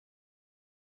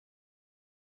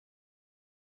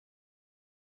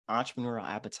Entrepreneurial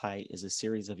Appetite is a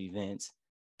series of events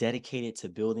dedicated to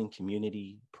building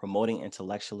community, promoting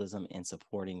intellectualism, and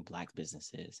supporting Black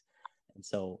businesses. And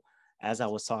so, as I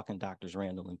was talking, Drs.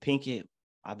 Randal and Pinkett,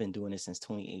 I've been doing this since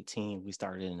 2018. We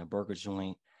started in a burger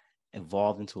joint,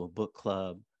 evolved into a book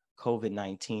club.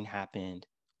 COVID-19 happened.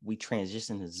 We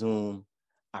transitioned to Zoom.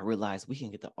 I realized we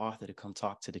can get the author to come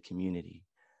talk to the community.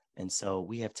 And so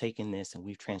we have taken this and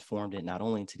we've transformed it not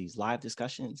only into these live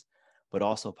discussions, but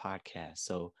also podcasts.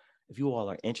 So if you all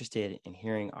are interested in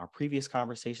hearing our previous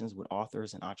conversations with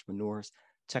authors and entrepreneurs,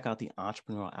 check out the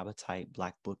Entrepreneurial Appetite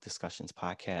Black Book Discussions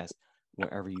podcast,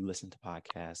 wherever you listen to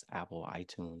podcasts, Apple,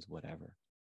 iTunes, whatever.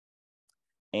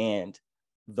 And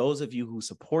those of you who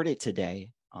support it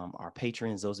today, our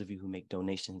patrons, those of you who make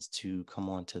donations to come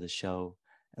on to the show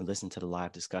and listen to the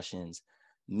live discussions,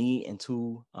 me and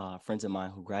two friends of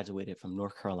mine who graduated from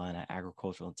North Carolina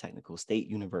Agricultural and Technical State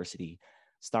University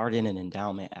started an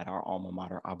endowment at our alma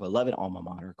mater, our beloved alma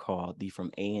mater, called the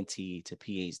From A&T to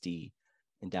Ph.D.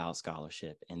 Endowed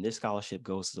Scholarship. And this scholarship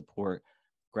goes to support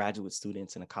graduate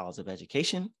students in the College of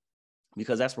Education,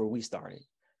 because that's where we started.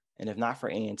 And if not for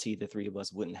A&T, the three of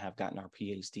us wouldn't have gotten our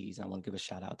PhDs. And I want to give a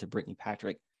shout out to Brittany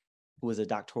Patrick, who is a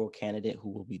doctoral candidate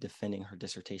who will be defending her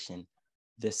dissertation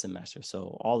this semester.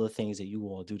 So all the things that you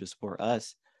all do to support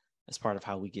us as part of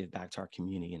how we give back to our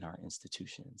community and our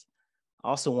institutions. I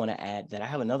also want to add that I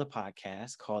have another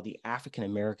podcast called the African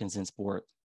Americans in Sport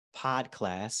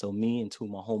Podcast. So me and two of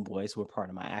my homeboys who are part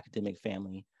of my academic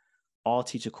family all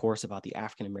teach a course about the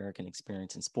African American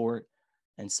experience in sport.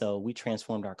 And so we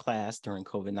transformed our class during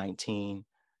COVID-19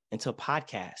 into a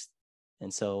podcast.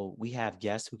 And so we have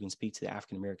guests who can speak to the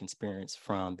African American experience,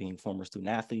 from being former student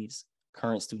athletes,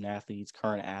 current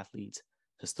athletes,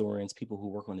 historians, people who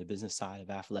work on the business side of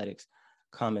athletics,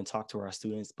 come and talk to our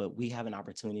students. But we have an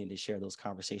opportunity to share those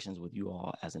conversations with you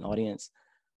all as an audience.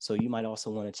 So you might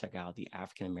also want to check out the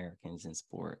African Americans in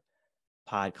Sport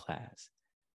podcast.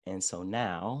 And so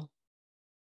now,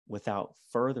 without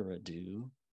further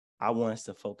ado, I want us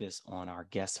to focus on our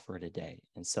guests for today.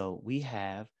 And so we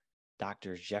have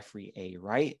Dr. Jeffrey A.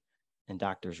 Wright and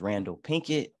Drs. Randal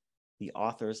Pinkett, the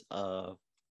authors of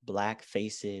Black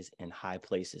Faces in High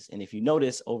Places. And if you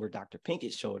notice over Dr.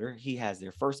 Pinkett's shoulder, he has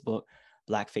their first book,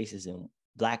 Black Faces in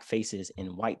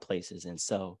White Places. And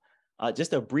so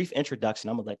just a brief introduction.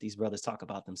 I'm gonna let these brothers talk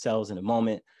about themselves in a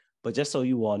moment, but just so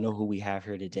you all know who we have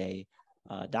here today,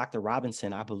 Dr.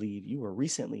 Robinson, I believe you were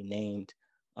recently named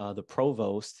the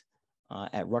provost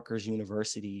at Rutgers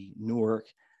University-Newark.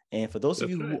 And for those of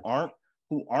you who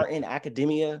aren't in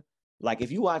academia, like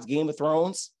if you watch Game of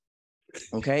Thrones,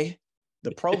 okay,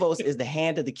 the provost is the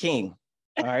hand of the king,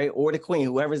 all right, or the queen,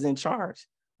 whoever's in charge.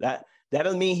 That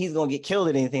doesn't mean he's gonna get killed or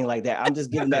anything like that. I'm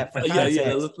just giving that for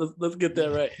context. Let's get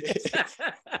that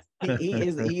right.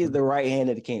 he is the right hand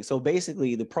of the king. So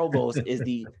basically, the provost is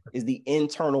the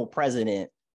internal president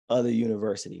of the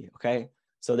university. Okay,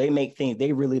 so they make things.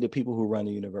 They really the people who run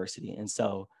the university. And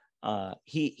so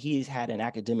he's had an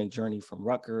academic journey from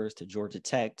Rutgers to Georgia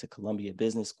Tech to Columbia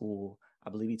Business School.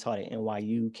 I believe he taught at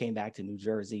NYU, came back to New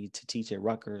Jersey to teach at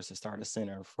Rutgers to start a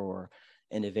center for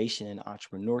innovation and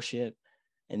entrepreneurship.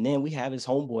 And then we have his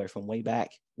homeboy from way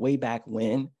back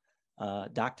when,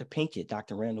 Dr. Pinkett,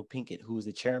 Dr. Randal Pinkett, who is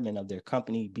the chairman of their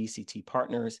company, BCT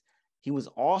Partners. He was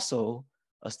also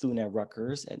a student at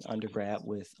Rutgers at undergrad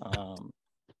with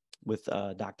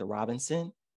Dr.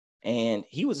 Robinson. And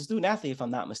he was a student athlete, if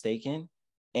I'm not mistaken.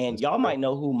 And y'all might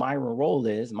know who Myron Rolle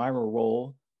is. Myron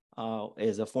Rolle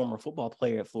is a former football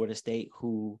player at Florida State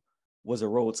who was a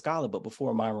Rhodes Scholar. But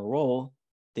before Myron Rolle,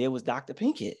 there was Dr.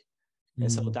 Pinkett.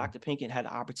 And so Dr. Pinkett had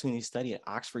the opportunity to study at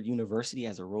Oxford University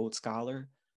as a Rhodes Scholar,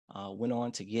 went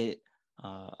on to get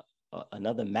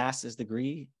another master's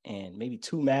degree and maybe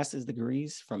 2 master's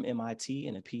degrees from MIT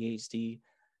and a PhD.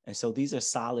 And so these are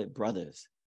solid brothers,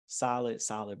 solid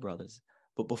brothers.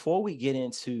 But before we get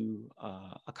into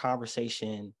a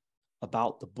conversation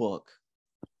about the book,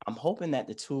 I'm hoping that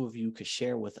the two of you could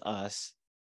share with us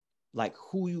like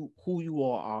who you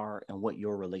all are and what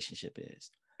your relationship is.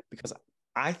 Because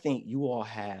I think you all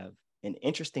have an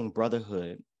interesting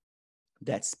brotherhood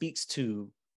that speaks to,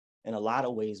 in a lot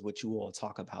of ways, what you all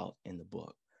talk about in the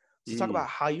book. So talk about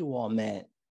how you all met,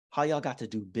 how y'all got to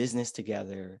do business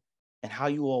together, and how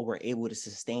you all were able to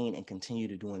sustain and continue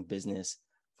to doing business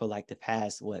for like the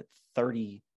past,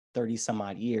 30 some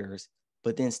odd years,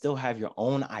 but then still have your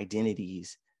own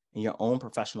identities and your own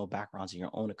professional backgrounds and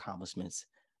your own accomplishments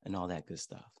and all that good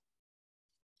stuff.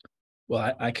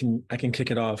 Well, I can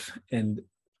kick it off, and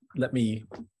let me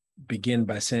begin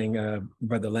by saying,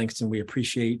 Brother Langston, we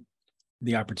appreciate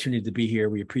the opportunity to be here.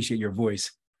 We appreciate your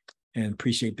voice and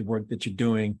appreciate the work that you're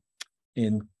doing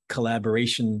in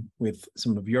collaboration with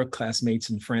some of your classmates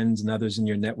and friends and others in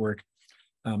your network.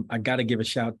 I got to give a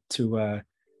shout to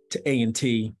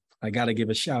A&T. I got to give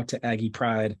a shout to Aggie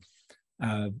Pride.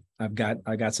 I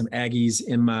got some Aggies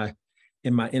in my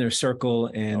inner circle,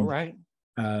 and All right.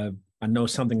 I know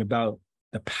something about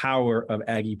the power of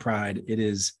Aggie Pride. It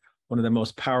is one of the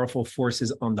most powerful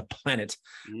forces on the planet.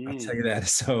 I'll tell you that.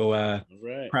 So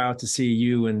proud to see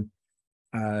you and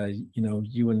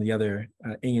you and the other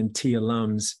A&T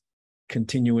alums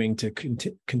continuing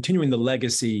the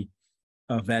legacy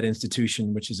of that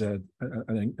institution, which is an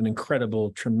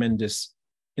incredible, tremendous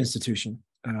institution.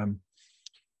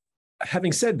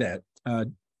 Having said that, a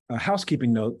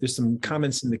housekeeping note, there's some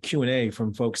comments in the Q&A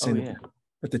from folks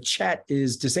that the chat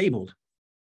is disabled.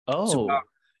 Oh,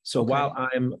 so okay. While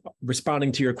I'm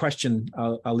responding to your question,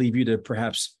 I'll leave you to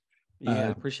perhaps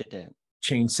I appreciate that.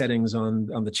 change settings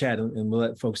on the chat, and we'll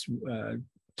let folks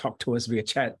talk to us via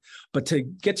chat. But to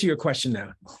get to your question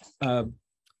now,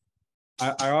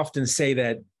 I often say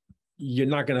that you're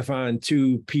not going to find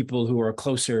two people who are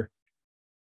closer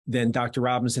than Dr.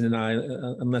 Robinson and I,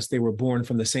 unless they were born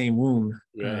from the same womb.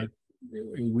 Right.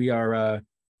 We are. I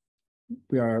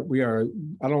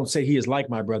don't say he is like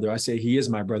my brother. I say he is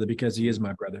my brother because he is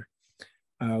my brother.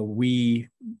 We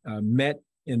met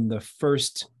in the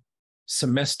first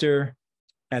semester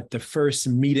at the first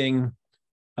meeting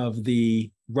of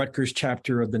the Rutgers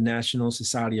chapter of the National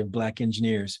Society of Black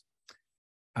Engineers.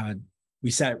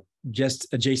 We sat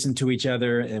just adjacent to each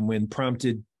other, and when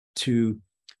prompted to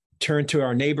turn to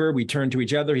our neighbor, we turned to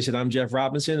each other. He said, "I'm Jeff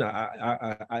Robinson."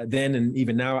 I then and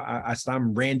even now, I said,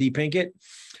 "I'm Randy Pinkett,"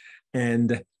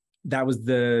 and that was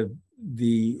the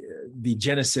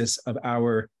genesis of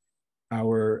our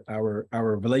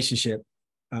relationship.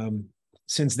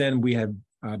 Since then, we have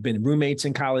been roommates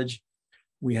in college.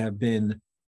 We have been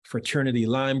fraternity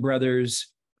line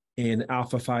brothers in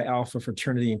Alpha Phi Alpha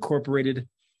Fraternity Incorporated.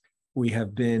 We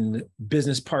have been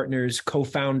business partners,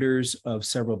 co-founders of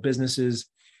several businesses.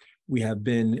 We have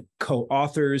been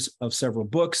co-authors of several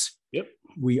books. Yep.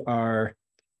 We are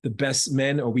the best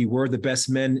men, or we were the best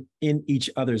men in each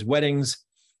other's weddings.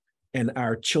 And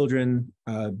our children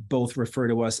both refer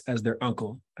to us as their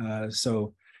uncle.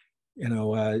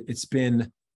 It's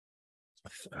been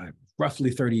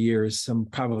roughly 30 years, some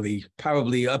probably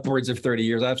upwards of 30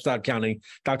 years. I've stopped counting.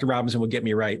 Dr. Robinson will get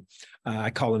me right.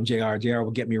 I call him JR. JR will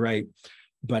get me right.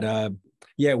 But one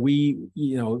of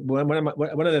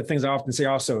the things I often say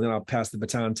also, and then I'll pass the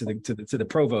baton to the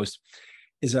provost,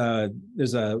 is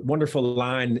there's a wonderful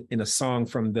line in a song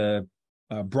from the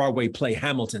Broadway play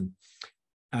Hamilton,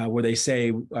 where they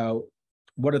say,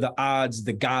 "What are the odds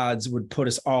the gods would put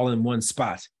us all in one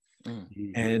spot?"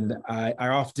 Mm-hmm. And I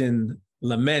often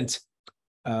lament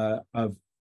of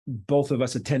both of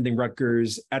us attending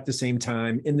Rutgers at the same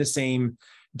time in the same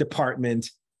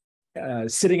department,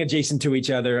 sitting adjacent to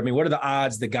each other. I mean, what are the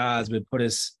odds the gods would put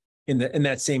us in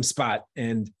that same spot?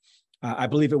 And I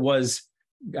believe it was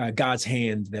God's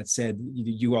hand that said,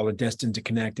 "You all are destined to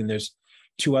connect." And there's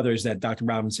two others that Dr.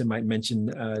 Robinson might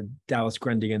mention, Dallas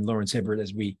Grundy and Lawrence Hibbert,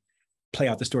 as we play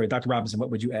out the story. Dr. Robinson,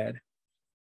 what would you add?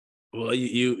 Well,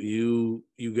 you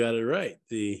got it right.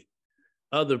 The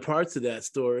other parts of that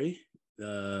story,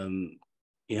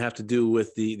 you have to do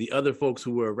with the other folks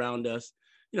who were around us.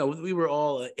 We were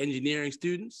all engineering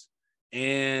students,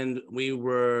 and we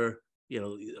were,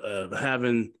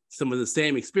 having some of the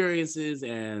same experiences,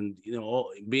 and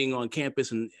all being on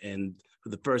campus, and for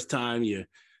the first time, you're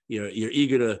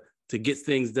eager to get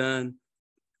things done,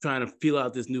 trying to feel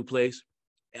out this new place.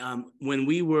 When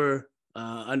we were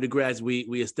undergrads,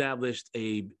 we established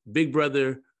a big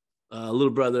brother, little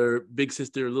brother, big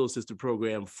sister, little sister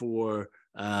program for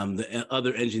the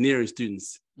other engineering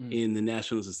students in the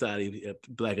National Society of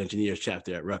Black Engineers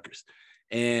chapter at Rutgers.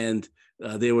 And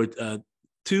there were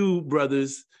two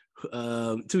brothers,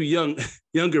 two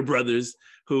younger brothers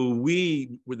who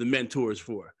we were the mentors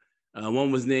for.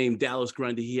 One was named Dallas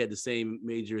Grundy. He had the same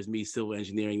major as me, civil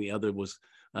engineering. The other was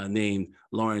named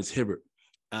Lawrence Hibbert.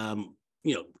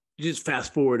 Just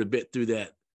fast forward a bit through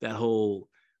that whole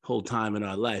time in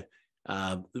our life.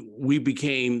 We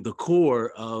became the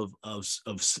core of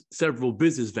several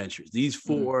business ventures. These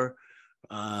four,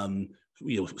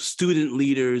 student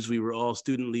leaders. We were all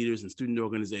student leaders in student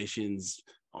organizations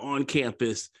on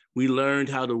campus. We learned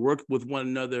how to work with one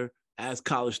another as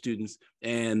college students.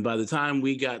 And by the time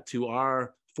we got to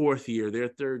our fourth year, their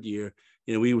third year,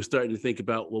 we were starting to think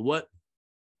about, well, what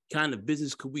kind of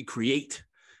business could we create?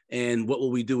 And what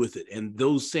will we do with it? And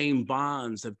those same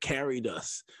bonds have carried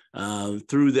us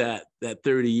through that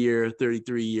 30-year,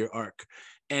 33-year arc.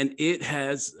 And it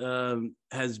has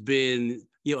been,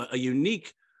 a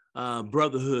unique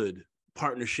brotherhood,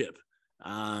 partnership.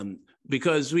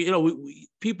 Because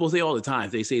people say all the time,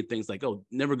 they say things like, "Oh,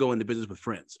 never go into business with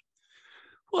friends."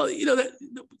 Well,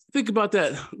 think about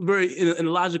that very in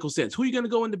a logical sense. Who are you going to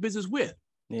go into business with?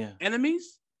 Yeah.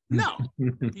 Enemies? No.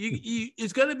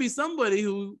 It's going to be somebody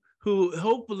who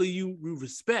hopefully you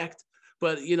respect.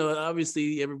 But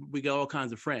obviously, we got all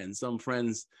kinds of friends. Some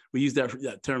friends, we use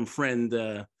that term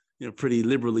 "friend" pretty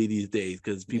liberally these days,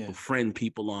 because people friend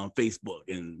people on Facebook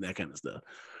and that kind of stuff.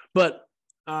 But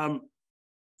the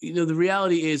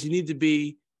reality is, you need to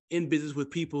be in business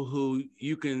with people who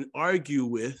you can argue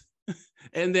with,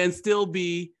 and then still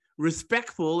be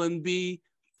respectful and be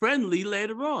friendly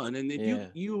later on. And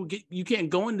if you can't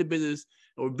go into business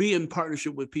or be in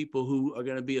partnership with people who are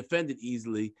going to be offended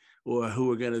easily, or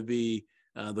who are going to be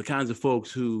the kinds of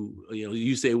folks who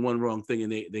you say one wrong thing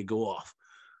and they go off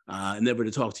and never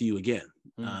to talk to you again.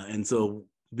 And so,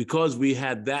 because we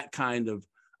had that kind of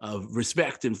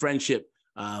respect and friendship,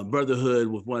 brotherhood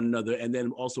with one another, and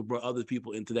then also brought other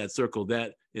people into that circle,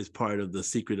 that is part of the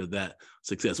secret of that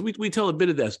success. We tell a bit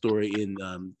of that story in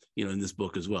in this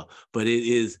book as well. But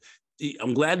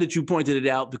I'm glad that you pointed it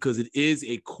out, because it is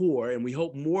a core, and we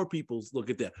hope more people look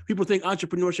at that. People think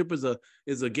entrepreneurship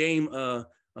is a game, a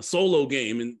solo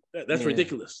game, and that's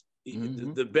ridiculous.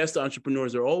 The best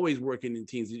entrepreneurs are always working in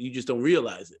teams. You just don't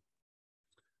realize it.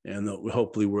 And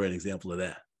hopefully we're an example of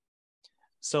that.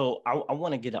 So I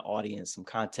want to get an audience some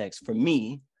context for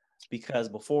me, because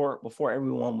before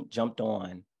everyone jumped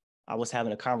on, I was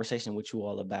having a conversation with you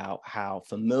all about how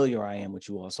familiar I am with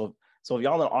you all. So if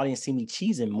y'all in the audience see me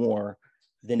cheesing more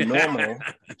than normal,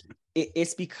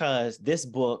 it's because this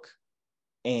book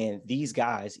and these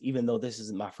guys, even though this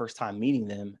is my first time meeting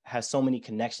them, have so many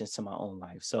connections to my own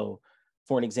life. So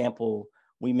for an example,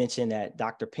 we mentioned that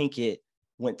Dr. Pinkett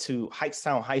went to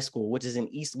Hightstown High School, which is in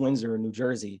East Windsor, New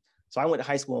Jersey. So I went to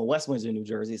high school in West Windsor, New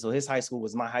Jersey. So his high school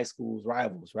was my high school's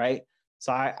rivals, right?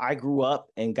 So I grew up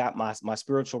and got my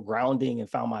spiritual grounding and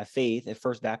found my faith at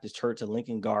First Baptist Church of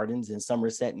Lincoln Gardens in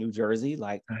Somerset, New Jersey.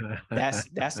 Like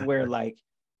that's where, like,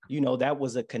 that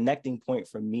was a connecting point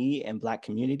for me and Black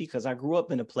community, because I grew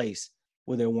up in a place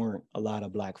where there weren't a lot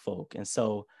of Black folk. And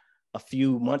so a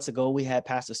few months ago, we had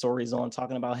Pastor Stories on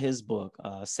talking about his book,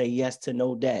 Say Yes to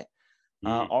No Debt.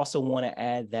 I also want to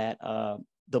add that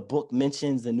the book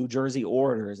mentions the New Jersey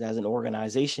Orators as an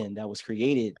organization that was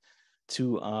created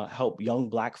to help young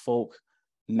Black folk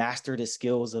master the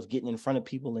skills of getting in front of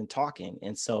people and talking.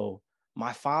 And so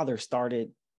my father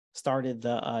started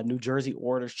the New Jersey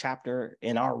Orators chapter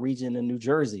in our region in New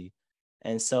Jersey.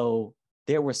 And so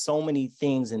there were so many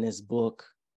things in this book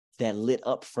that lit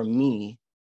up for me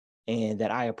and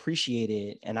that I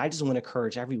appreciated. And I just want to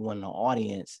encourage everyone in the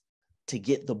audience to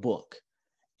get the book.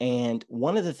 And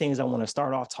one of the things I want to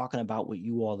start off talking about with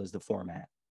you all is the format.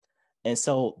 And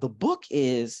so the book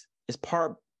is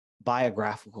part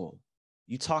biographical.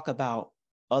 You talk about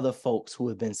other folks who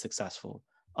have been successful,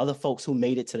 other folks who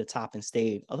made it to the top and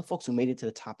stayed, other folks who made it to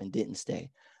the top and didn't stay.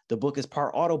 The book is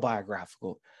part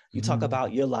autobiographical. You talk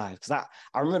about your lives. Because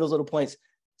I remember those little points.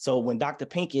 So when Dr.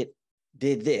 Pinkett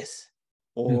did this,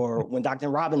 or when Dr.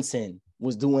 Robinson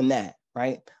was doing that,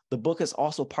 right? The book is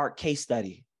also part case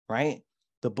study, right?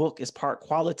 The book is part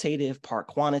qualitative, part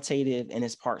quantitative, and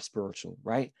it's part spiritual,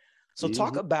 right? So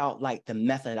talk about like the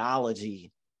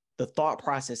methodology, the thought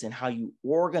process, and how you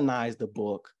organize the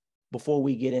book before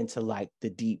we get into like the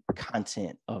deep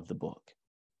content of the book.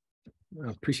 I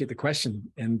appreciate the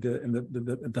question and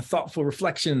the thoughtful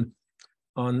reflection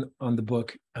on the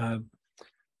book.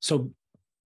 So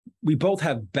we both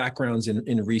have backgrounds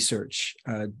in research.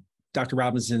 Dr.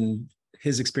 Robinson,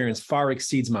 his experience far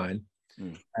exceeds mine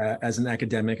as an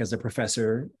academic, as a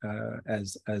professor,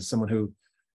 as someone who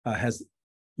has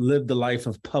lived the life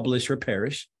of publish or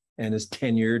perish and is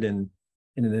tenured and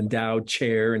in an endowed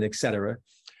chair and et cetera.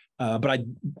 But I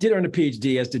did earn a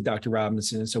PhD, as did Dr.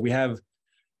 Robinson. So we have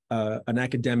an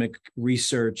academic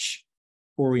research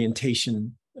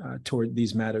orientation toward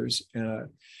these matters.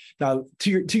 Now,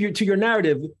 to your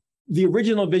narrative, the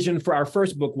original vision for our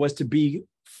first book was to be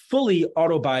fully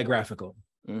autobiographical.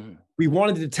 We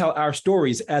wanted to tell our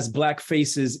stories as Black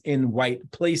faces in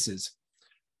white places.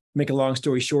 Make a long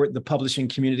story short, the publishing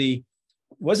community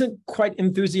wasn't quite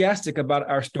enthusiastic about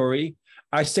our story.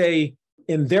 I say,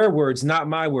 in their words, not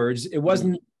my words, it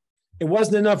wasn't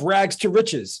enough rags to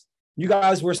riches. You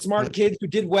guys were smart kids who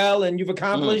did well and you've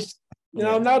accomplished,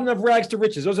 not enough rags to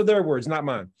riches. Those are their words, not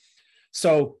mine.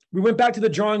 So we went back to the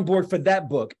drawing board for that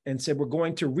book and said, we're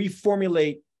going to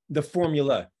reformulate the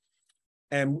formula.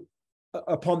 And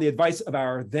upon the advice of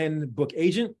our then book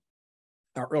agent,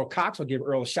 Earl Cox, I'll give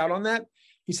Earl a shout on that.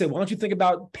 He said, why don't you think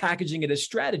about packaging it as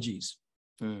strategies?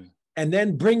 Mm. And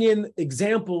then bring in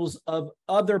examples of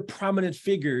other prominent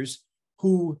figures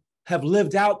who have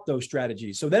lived out those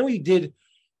strategies. So then we did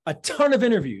a ton of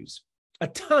interviews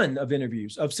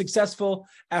of successful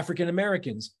African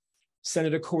Americans.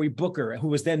 Senator Cory Booker, who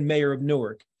was then mayor of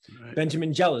Newark, right.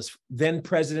 Benjamin Jealous, then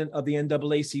president of the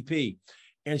NAACP,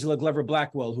 Angela Glover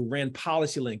Blackwell, who ran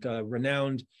PolicyLink, a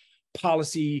renowned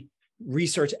policy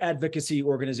research advocacy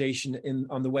organization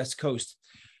on the West Coast.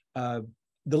 The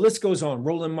list goes on.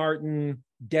 Roland Martin,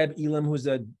 Deb Elam, who's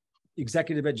the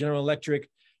executive at General Electric,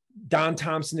 Don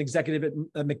Thompson, executive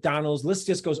at McDonald's. List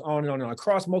just goes on and on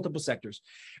across multiple sectors.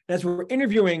 And as we're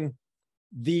interviewing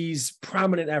these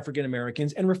prominent African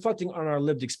Americans and reflecting on our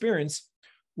lived experience,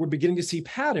 we're beginning to see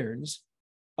patterns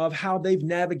of how they've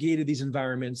navigated these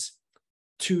environments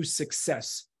to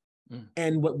success,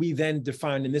 and what we then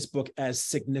defined in this book as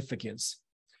significance.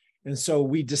 And so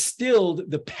we distilled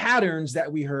the patterns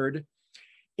that we heard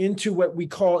into what we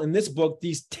call in this book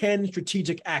these 10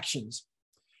 strategic actions,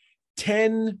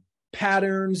 10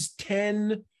 patterns,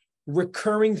 10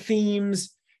 recurring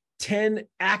themes, 10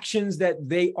 actions that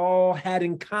they all had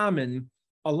in common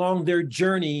along their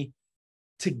journey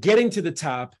to getting to the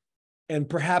top, and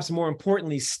perhaps more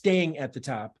importantly, staying at the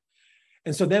top.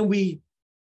 And so then we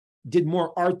did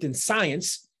more art than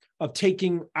science of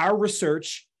taking our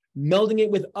research, melding it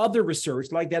with other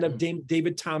research like that of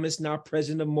David Thomas, now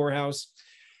president of Morehouse,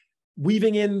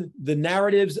 weaving in the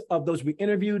narratives of those we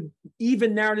interviewed,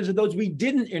 even narratives of those we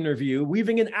didn't interview,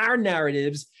 weaving in our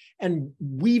narratives and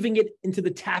weaving it into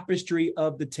the tapestry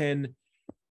of the 10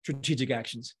 strategic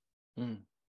actions.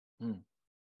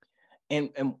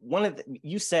 And one of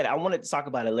you said, I wanted to talk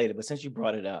about it later, but since you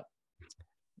brought it up,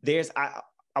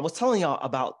 I was telling y'all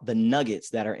about the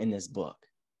nuggets that are in this book.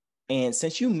 And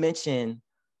since you mentioned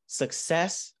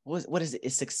success, what is it?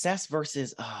 It's success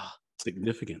versus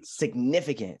significance.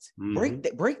 Significance.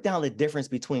 Break down the difference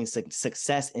between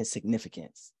success and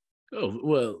significance. Oh,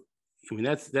 well, I mean,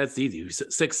 that's easy.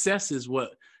 Success is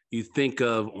what you think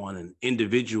of on an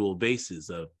individual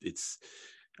basis. It's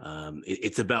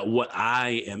about what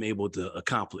I am able to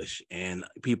accomplish. And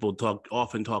people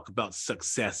often talk about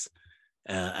success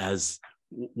as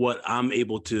what I'm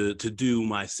able to do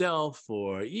myself,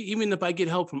 or even if I get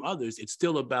help from others, it's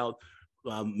still about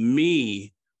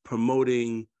me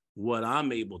promoting what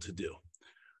I'm able to do.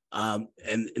 And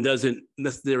it doesn't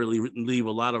necessarily leave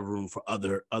a lot of room for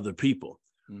other people.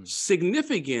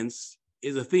 Significance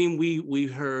is a theme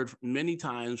we've heard many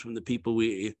times from the people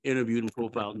we interviewed and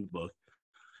profiled in the book,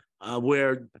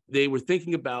 where they were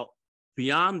thinking about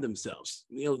beyond themselves.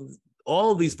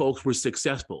 All of these folks were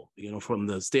successful, from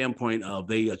the standpoint of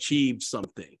they achieved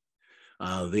something.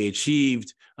 They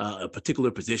achieved a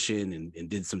particular position and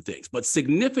did some things. But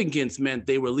significance meant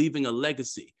they were leaving a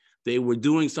legacy. They were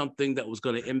doing something that was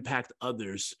going to impact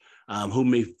others who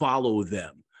may follow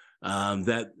them,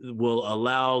 that will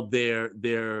allow their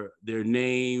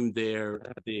name,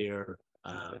 the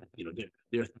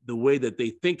way that they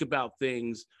think about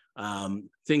things,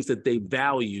 things that they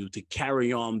value to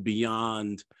carry on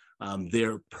beyond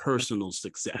their personal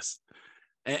success.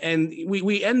 And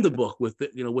we end the book with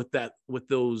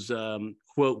those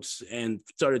quotes, and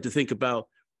started to think about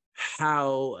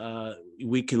how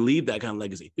we can leave that kind of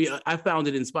legacy. I found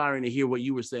it inspiring to hear what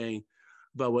you were saying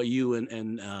about what you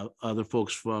and other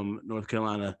folks from North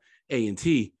Carolina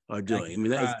A&T are doing. I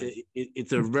mean,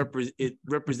 it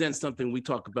represents something we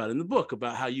talk about in the book,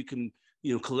 about how you can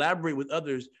collaborate with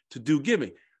others to do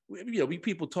giving. We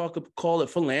people call it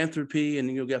philanthropy,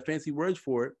 and got fancy words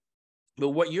for it.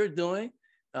 But what you're doing,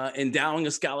 endowing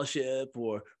a scholarship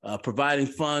or providing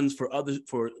funds for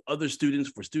other students,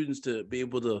 for students to be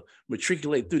able to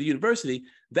matriculate through the university,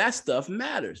 that stuff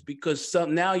matters, because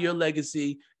now your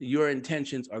legacy, your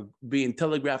intentions are being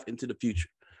telegraphed into the future.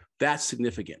 That's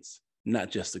significance,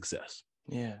 not just success.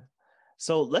 Yeah.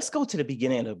 So let's go to the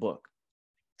beginning of the book.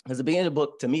 Because the beginning of the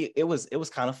book, to me, it was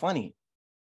kind of funny,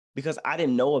 because I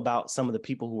didn't know about some of the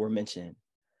people who were mentioned.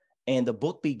 And the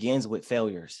book begins with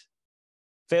failures.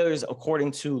 Failures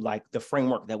according to like the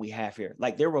framework that we have here.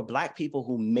 Like, there were Black people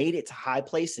who made it to high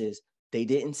places. They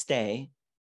didn't stay,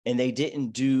 and they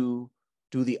didn't do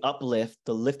the uplift,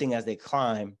 the lifting as they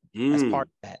climb as part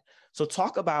of that. So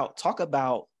talk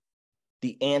about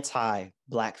the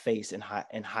anti-Black face in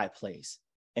high place,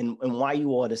 and why you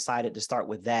all decided to start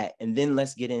with that. And then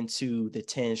let's get into the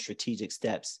 10 strategic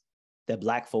steps that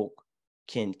Black folk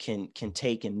can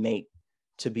take and make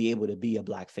to be able to be a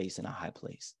Black face in a high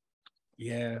place.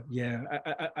 Yeah.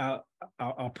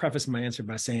 I'll preface my answer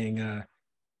by saying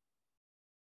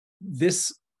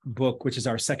this book, which is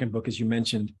our second book, as you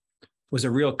mentioned, was a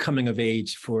real coming of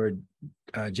age for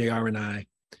JR and I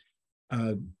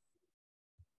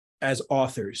as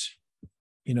authors.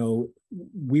 You know,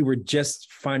 we were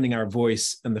just finding our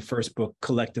voice in the first book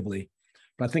collectively,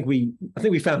 but I think we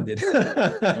found it.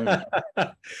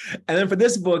 And then for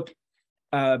this book,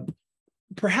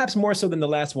 perhaps more so than the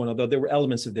last one, although there were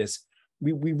elements of this,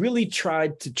 we really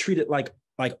tried to treat it like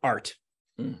art.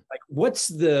 Like what's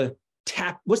the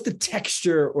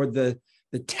texture or the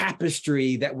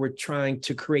tapestry that we're trying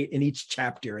to create in each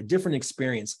chapter, a different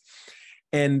experience.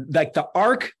 And like the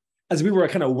arc, as we were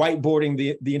kind of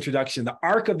whiteboarding the introduction, the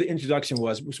arc of the introduction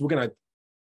was we're going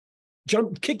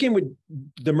to kick in with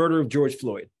the murder of George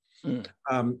Floyd, you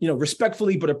know,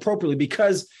 respectfully, but appropriately,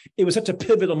 because it was such a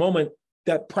pivotal moment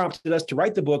that prompted us to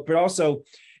write the book, but also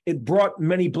it brought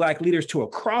many Black leaders to a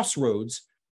crossroads,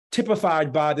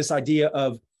 typified by this idea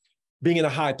of being in a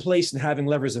high place and having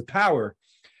levers of power.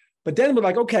 But then we're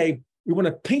like, okay, we want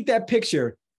to paint that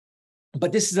picture,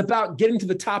 but this is about getting to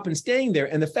the top and staying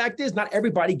there. And the fact is, not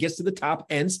everybody gets to the top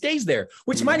and stays there,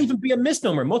 which might even be a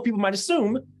misnomer. Most people might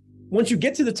assume once you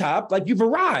get to the top, like you've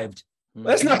arrived.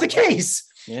 That's not the case.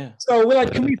 Yeah. So we're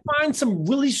like, can we find some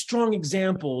really strong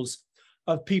examples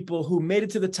of people who made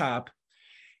it to the top,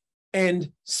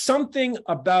 and something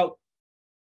about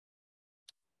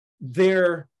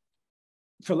their,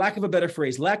 for lack of a better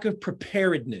phrase, lack of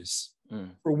preparedness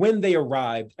for when they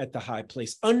arrived at the high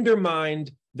place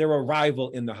undermined their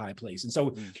arrival in the high place. And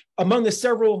so among the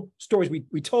several stories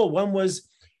we told, one was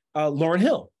Lauryn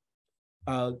Hill.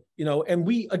 You know, and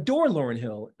we adore Lauryn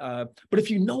Hill. But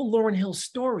if you know Lauryn Hill's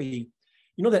story,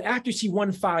 you know that after she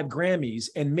won 5 Grammys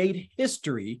and made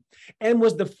history and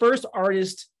was the first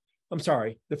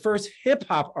hip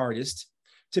hop artist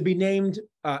to be named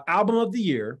Album of the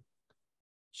Year,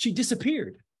 she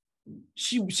disappeared.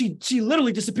 She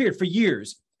literally disappeared for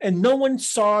years, and no one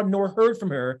saw nor heard from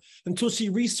her until she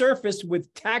resurfaced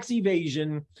with tax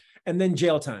evasion and then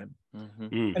jail time.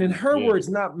 And in her words,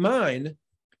 not mine,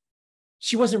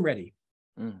 she wasn't ready.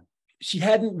 She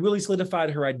hadn't really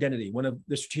solidified her identity, one of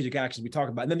the strategic actions we talk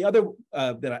about. And then the other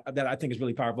that I think is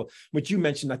really powerful, which you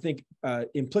mentioned, I think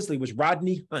implicitly, was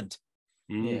Rodney Hunt.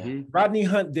 Rodney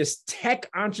Hunt, this tech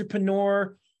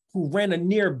entrepreneur who ran a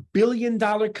near $1 billion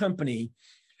company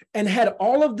and had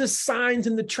all of the signs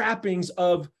and the trappings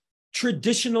of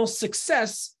traditional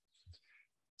success,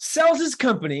 sells his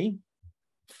company.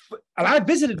 And I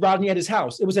visited Rodney at his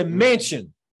house. It was a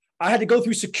mansion. I had to go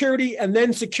through security and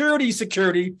then security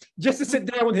just to sit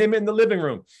down with him in the living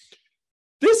room.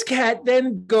 This cat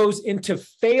then goes into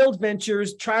failed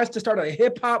ventures, tries to start a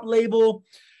hip hop label,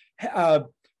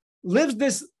 lives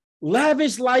this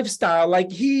lavish lifestyle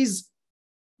like he's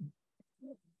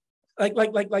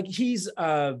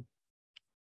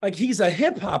he's a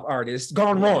hip hop artist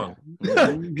gone wrong.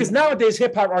 Because nowadays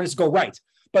hip hop artists go right,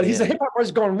 but he's a hip hop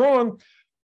artist gone wrong.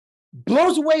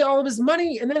 Blows away all of his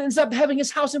money and then ends up having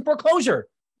his house in foreclosure.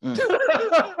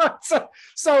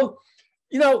 So,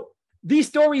 you know, these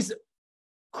stories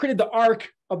created the arc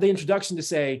of the introduction to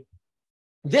say,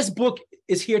 this book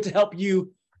is here to help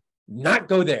you not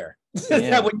go there.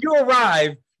 That when you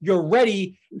arrive, you're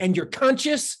ready and you're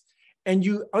conscious and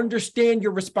you understand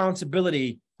your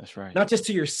responsibility. That's right. Not just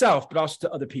to yourself, but also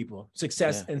to other people,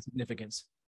 success and significance.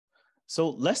 So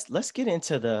let's get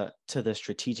into the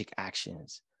strategic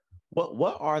actions.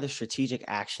 What are the strategic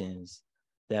actions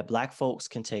that Black folks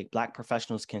can take, Black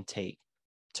professionals can take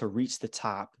to reach the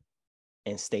top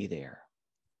and stay there?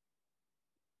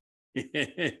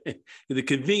 The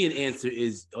convenient answer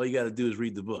is all you got to do is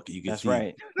read the book. You can That's see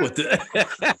right. What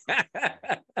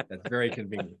That's very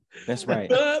convenient. That's right.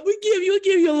 We give you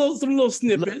some little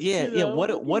snippets. Yeah, you know?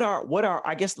 What are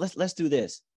I guess let's do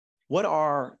this.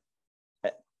 They're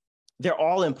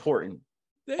all important.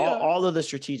 All of the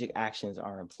strategic actions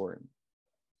are important.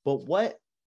 But what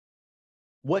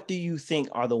do you think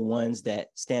are the ones that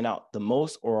stand out the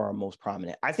most or are most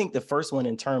prominent? I think the first one,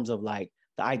 in terms of like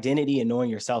the identity and knowing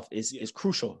yourself, is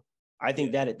crucial. I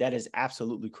think that is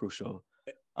absolutely crucial.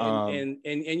 And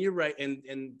you're right.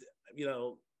 And you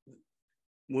know,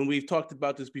 when we've talked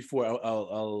about this before,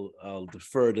 I'll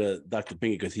defer to Dr.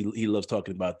 Pinkett because he loves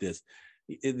talking about this.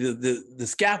 The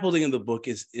scaffolding in the book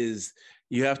is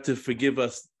you have to forgive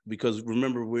us because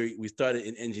remember we started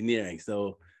in engineering,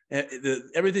 so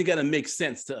everything got to make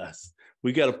sense to us.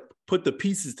 We got to put the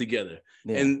pieces together,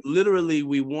 and literally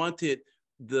we wanted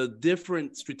the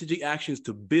different strategic actions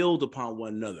to build upon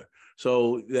one another,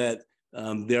 so that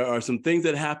there are some things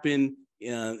that happen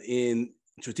in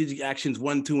strategic actions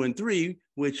 1, 2, and 3,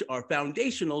 which are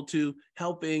foundational to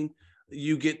helping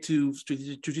you get to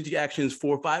strategic actions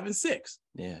 4, 5, and 6.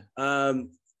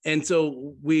 And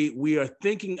so we are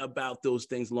thinking about those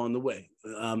things along the way.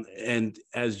 And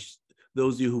as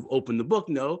those of you who've opened the book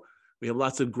know, we have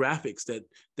lots of graphics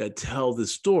that tell the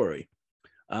story.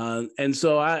 And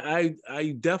so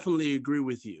I definitely agree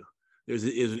with you. There's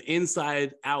an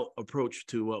inside out approach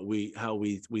to how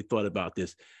we thought about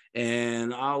this.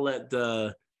 And I'll let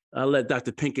Dr.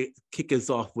 Pinkett kick us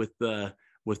off with the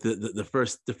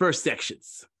first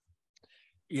sections.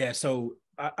 Yeah, so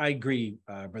I agree,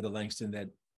 Brother Langston, that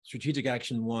strategic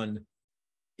action 1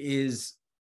 is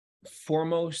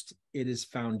foremost, it is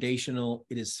foundational,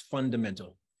 it is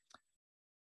fundamental.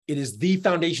 It is the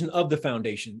foundation of the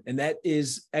foundation, and that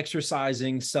is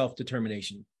exercising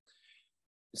self-determination.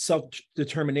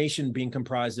 Self-determination being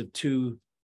comprised of 2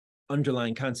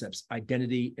 underlying concepts,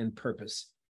 identity and purpose.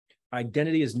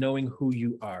 Identity is knowing who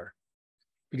you are,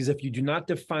 because if you do not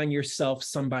define yourself,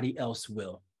 somebody else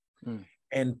will.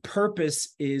 And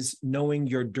purpose is knowing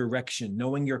your direction,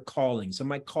 knowing your calling. Some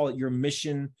might call it your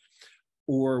mission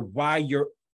or why you're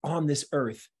on this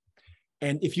earth.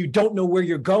 And if you don't know where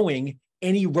you're going,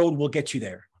 any road will get you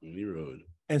there. Any road.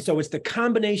 And so it's the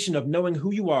combination of knowing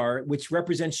who you are, which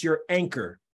represents your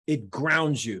anchor. It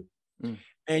grounds you.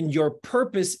 And your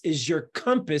purpose is your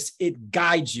compass. It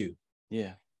guides you.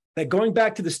 Yeah. That going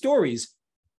back to the stories,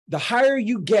 the higher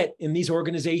you get in these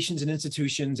organizations and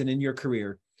institutions and in your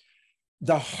career,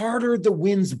 the harder the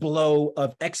winds blow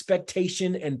of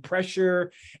expectation and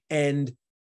pressure and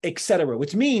et cetera,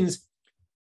 which means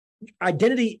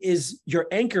identity is your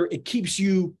anchor. It keeps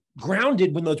you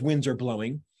grounded when those winds are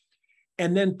blowing.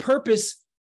 And then purpose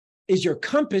is your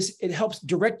compass. It helps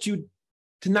direct you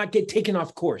to not get taken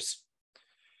off course.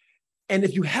 And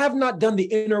if you have not done the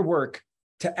inner work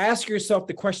to ask yourself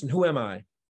the question, who am I?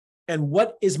 And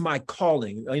what is my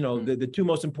calling? You know, the 2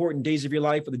 most important days of your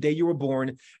life are the day you were born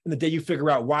and the day you figure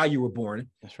out why you were born.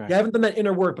 That's right. You haven't done that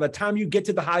inner work. By the time you get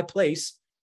to the high place,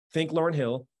 think Lauryn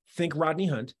Hill, think Rodney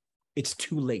Hunt, it's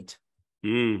too late.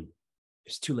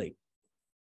 It's too late.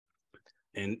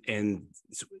 And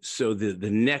so the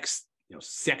next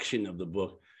section of the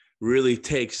book really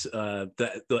takes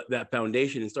that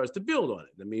foundation and starts to build on it.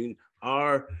 I mean,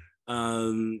 our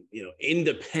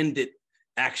independent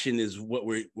action is what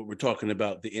we're talking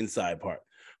about, the inside part.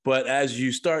 But as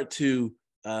you start to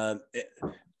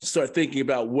start thinking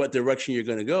about what direction you're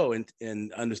going to go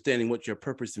and understanding what your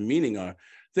purpose and meaning are,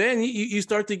 then you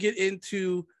start to get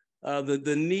into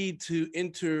the need to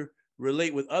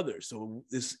interrelate with others. So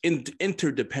this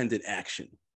interdependent action.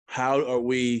 How are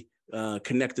we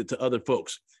connected to other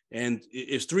folks? And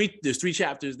there's three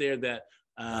chapters there that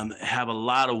have a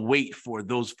lot of weight for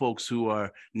those folks who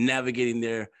are navigating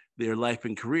their life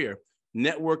and career.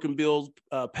 Network and build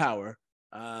power,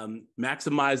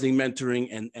 maximizing mentoring,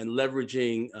 and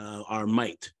leveraging our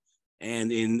might.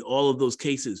 And in all of those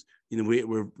cases,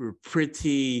 we're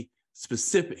pretty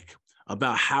specific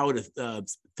about how to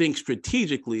think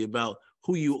strategically about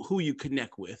who you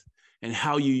connect with and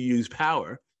how you use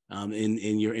power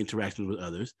in your interactions with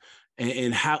others,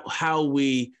 and how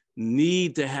we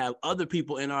need to have other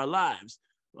people in our lives,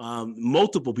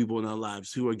 multiple people in our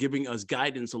lives who are giving us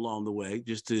guidance along the way,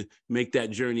 just to make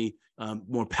that journey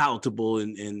more palatable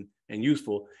and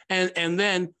useful. And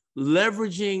then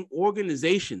leveraging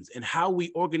organizations and how we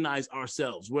organize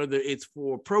ourselves, whether it's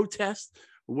for protest,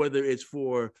 whether it's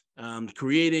for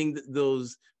creating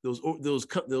those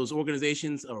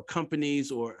organizations or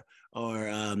companies or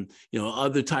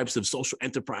other types of social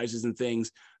enterprises and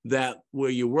things where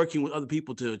you're working with other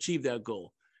people to achieve that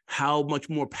goal. How much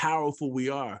more powerful we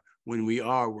are when we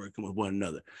are working with one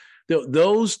another.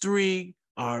 Those three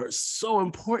are so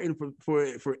important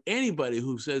for anybody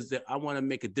who says that I want to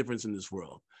make a difference in this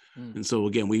world. And so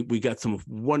again, we got some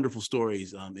wonderful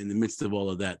stories in the midst of all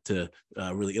of that to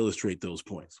really illustrate those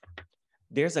points.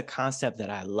 There's a concept that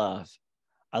I love.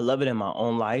 I love it in my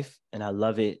own life, and I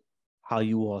love it how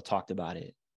you all talked about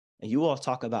it. And you all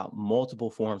talk about multiple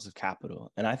forms of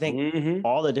capital. And I think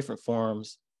all the different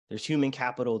forms, there's human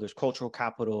capital, there's cultural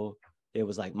capital, there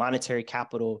was like monetary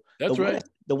capital. That's right.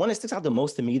 The one that sticks out the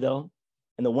most to me though,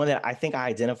 and the one that I think I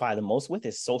identify the most with,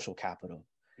 is social capital.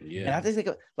 Yeah. And I think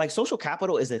like social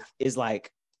capital is a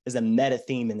meta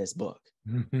theme in this book.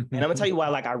 And I'm gonna tell you why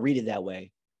I read it that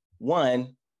way.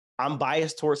 One, I'm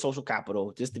biased towards social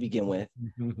capital just to begin with.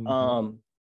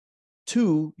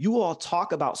 Two, you all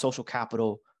talk about social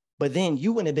capital, but then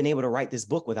you wouldn't have been able to write this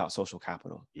book without social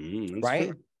capital,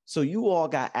 right? True. So you all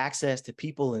got access to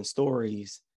people and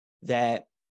stories that,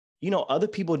 other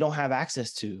people don't have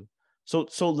access to. So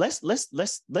let's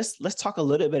talk a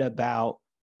little bit about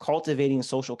cultivating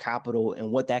social capital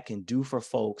and what that can do for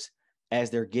folks as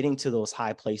they're getting to those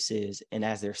high places and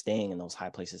as they're staying in those high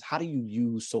places? How do you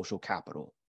use social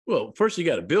capital? Well, first you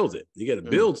got to build it. You got to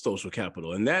build social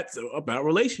capital, and that's about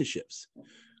relationships.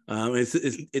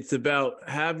 It's about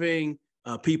having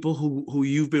people who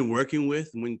you've been working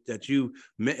with, that you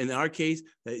met. In our case,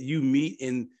 that you meet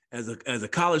as a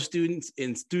college student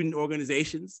in student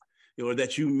organizations, or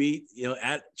that you meet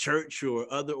at church or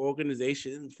other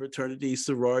organizations, fraternities,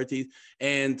 sororities,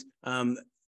 and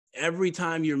every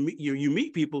time you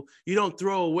meet people, you don't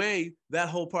throw away that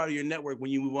whole part of your network when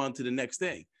you move on to the next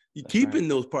thing. You keep in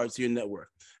those parts of your network.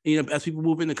 As people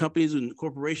move into companies and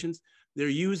corporations, they're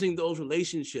using those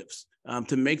relationships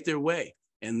to make their way.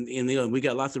 And we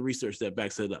got lots of research that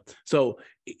backs it up. So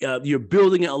you're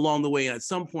building it along the way. And at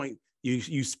some point,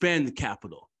 you spend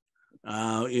capital.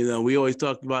 We always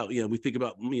talk about, we think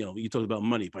about, you talk about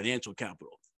money, financial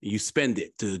capital. You spend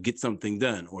it to get something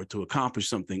done or to accomplish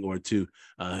something or to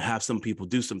have some people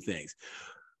do some things.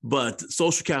 But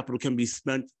social capital can be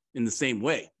spent in the same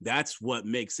way. That's what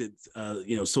makes it,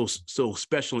 so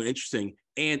special and interesting.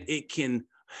 And it can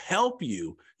help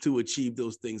you to achieve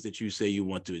those things that you say you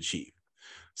want to achieve.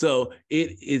 So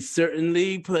it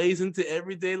certainly plays into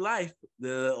everyday life.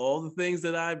 All the things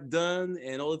that I've done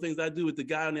and all the things I do with the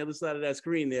guy on the other side of that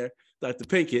screen there, Dr.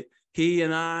 Pinkett, he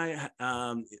and I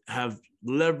have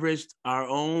leveraged our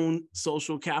own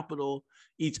social capital,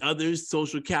 each other's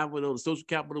social capital, the social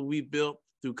capital we built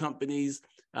through companies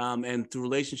and through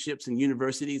relationships and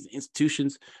universities,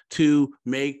 institutions, to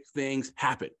make things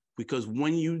happen. Because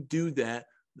when you do that,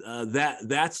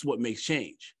 that's what makes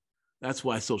change. That's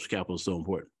why social capital is so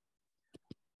important.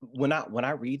 When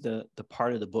I read the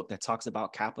part of the book that talks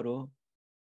about capital,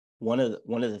 one of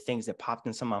the things that popped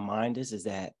into my mind is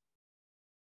that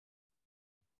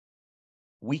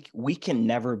we can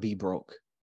never be broke.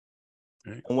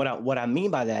 Right. And what I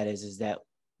mean by that is that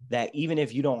even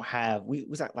if you don't have,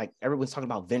 like everyone's talking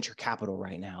about venture capital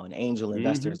right now and angel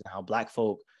investors and how Black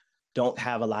folk don't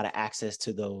have a lot of access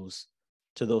to those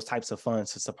types of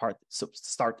funds to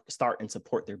start and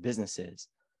support their businesses.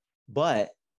 But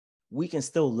we can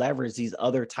still leverage these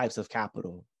other types of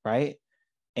capital, right?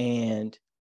 And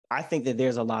I think that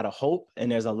there's a lot of hope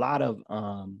and there's a lot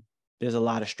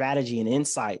of strategy and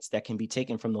insights that can be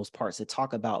taken from those parts that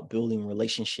talk about building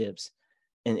relationships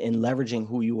and leveraging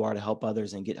who you are to help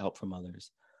others and get help from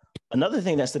others. Another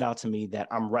thing that stood out to me that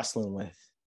I'm wrestling with,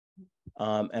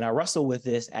 and I wrestle with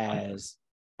this as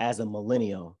a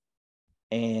millennial,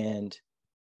 and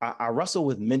I wrestle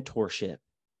with mentorship.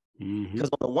 Because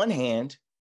on the one hand,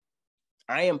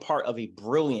 I am part of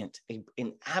an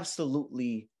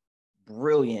absolutely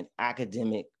brilliant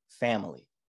academic family.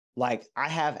 Like, I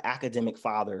have academic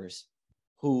fathers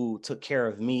who took care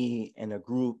of me and a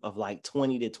group of like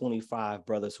 20 to 25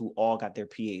 brothers who all got their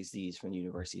Ph.D.s from the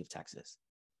University of Texas.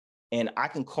 And I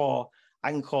can call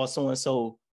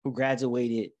so-and-so who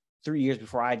graduated 3 years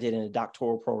before I did in a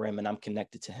doctoral program, and I'm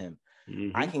connected to him.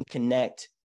 I can connect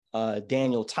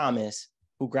Daniel Thomas,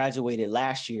 who graduated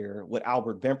last year, with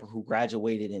Albert Bemper, who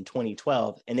graduated in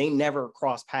 2012, and they never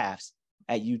crossed paths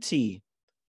at UT.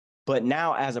 But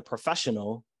now as a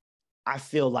professional, I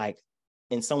feel like,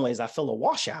 in some ways, I feel a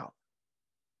washout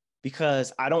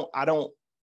because I don't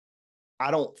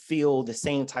feel the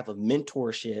same type of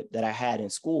mentorship that I had in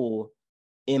school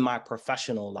in my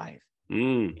professional life.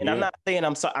 And I'm not saying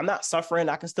I'm not suffering.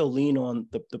 I can still lean on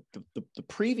the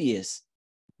previous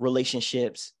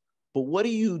relationships. But what do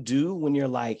you do when you're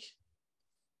like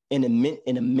in a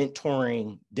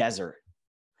mentoring desert?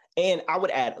 And I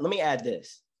would add, let me add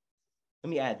this.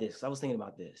 I was thinking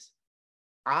about this.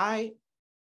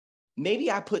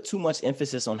 Maybe I put too much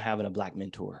emphasis on having a Black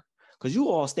mentor, because you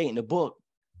all state in the book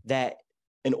that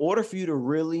in order for you to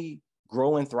really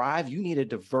grow and thrive, you need a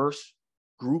diverse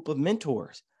group of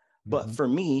mentors. But for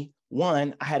me,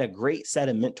 one, I had a great set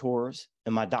of mentors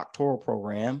in my doctoral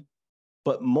program,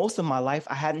 but most of my life,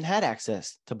 I hadn't had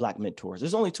access to Black mentors.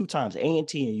 There's only 2 times,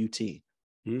 A&T and UT.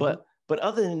 But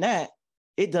other than that,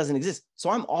 it doesn't exist.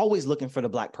 So I'm always looking for the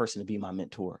Black person to be my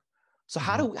mentor. So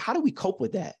how do we cope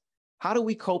with that? How do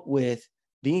we cope with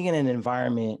being in an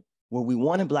environment where we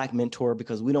want a Black mentor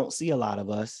because we don't see a lot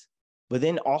of us, but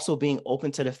then also being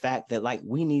open to the fact that like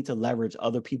we need to leverage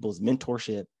other people's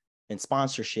mentorship and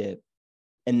sponsorship,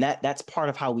 and that's part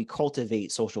of how we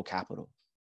cultivate social capital.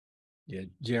 Yeah,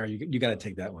 JR, you got to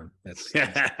take that one. That's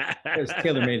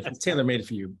tailor-made. It's tailor-made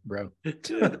for you, bro.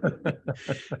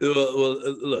 well,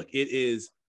 look, it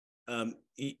is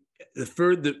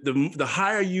the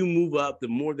higher you move up, the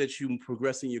more that you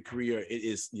progress in your career, it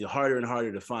is harder and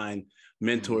harder to find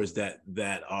mentors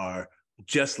that are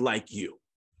just like you.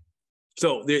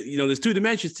 So there's 2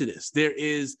 dimensions to this. There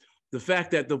is the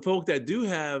fact that the folk that do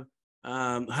have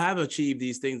achieved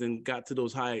these things and got to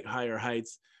those higher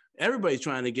heights, everybody's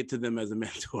trying to get to them as a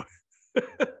mentor.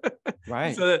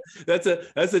 Right. So that's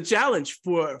a challenge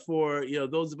for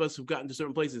those of us who've gotten to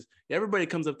certain places. Everybody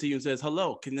comes up to you and says,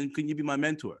 "Hello, can you be my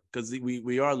mentor?" Because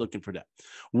we are looking for that.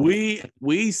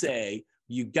 We say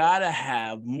you gotta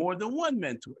have more than one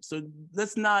mentor. So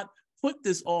let's not put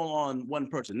this all on one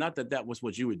person. Not that was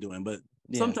what you were doing, but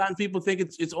sometimes people think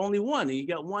it's only one, and you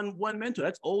got one mentor.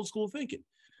 That's old school thinking.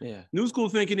 Yeah. New school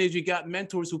thinking is you got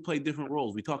mentors who play different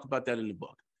roles. We talk about that in the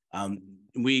book.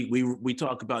 We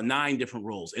talk about 9 different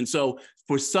roles. And so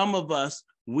for some of us,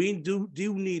 we do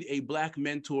need a Black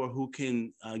mentor who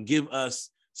can give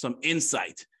us some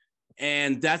insight.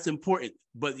 And that's important,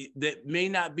 but that may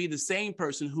not be the same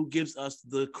person who gives us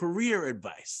the career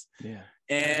advice. Yeah.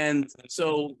 And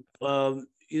so,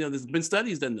 there's been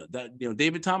studies done that,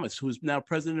 David Thomas, who's now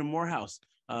president of Morehouse,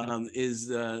 is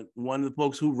one of the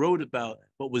folks who wrote about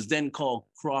what was then called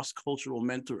cross-cultural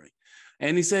mentoring.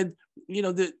 And he said,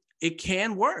 that it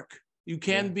can work. You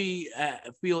can be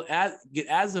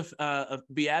as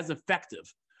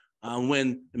effective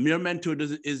when your mentor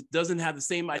doesn't have the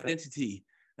same identity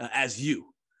as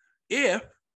you, if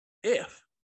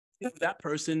that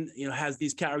person has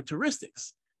these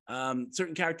characteristics,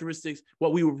 certain characteristics,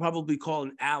 what we would probably call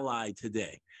an ally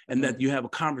today, and that you have a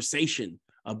conversation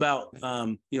about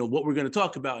what we're going to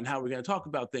talk about and how we're going to talk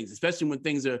about things, especially when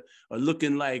things are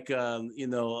looking like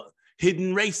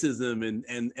hidden racism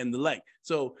and the like.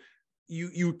 So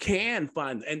you can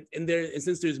find, and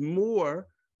since there's more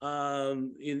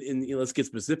let's get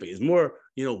specific, there's more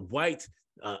white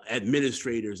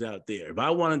administrators out there. If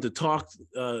I wanted to talk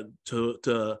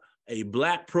to a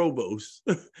Black provost,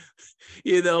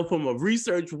 from a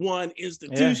Research One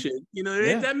institution, there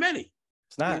ain't that many.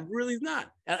 It's not. It really is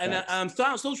not. And I'm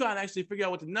still trying to actually figure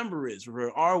out what the number is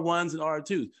for R1s and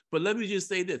R2s. But let me just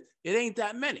say this, it ain't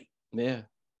that many. Yeah.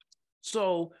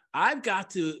 So I've got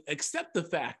to accept the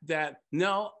fact that,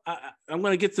 no, I'm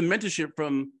going to get some mentorship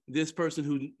from this person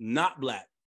who's not Black,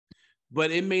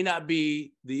 but it may not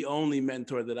be the only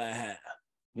mentor that I have.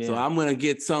 Yeah. So I'm going to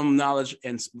get some knowledge,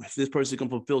 and this person can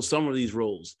fulfill some of these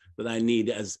roles that I need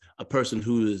as a person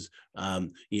who is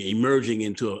emerging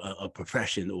into a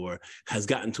profession or has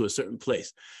gotten to a certain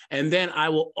place. And then I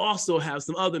will also have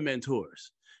some other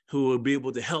mentors who will be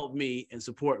able to help me and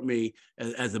support me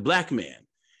as a Black man.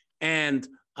 And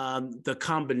the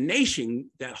combination,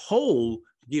 that whole,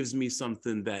 gives me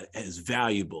something that is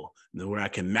valuable, where I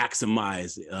can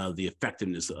maximize the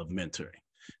effectiveness of mentoring.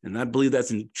 And I believe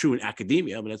that's true in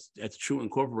academia, but that's true in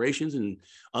corporations and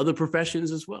other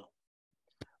professions as well.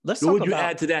 What would you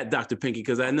add to that, Dr. Pinkett?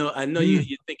 Because I know you're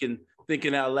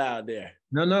thinking out loud there.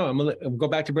 No, I'm gonna go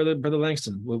back to brother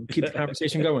Langston. We'll keep the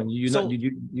conversation going. You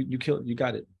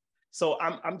got it. So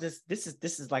I'm just, this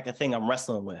is like a thing I'm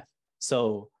wrestling with.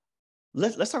 So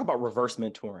let's talk about reverse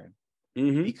mentoring,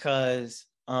 because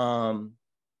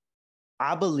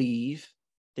I believe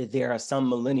that there are some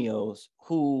millennials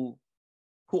who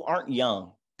aren't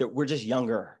young, that we're just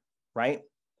younger, right?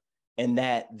 And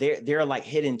that there are like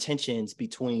hidden tensions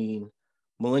between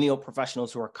millennial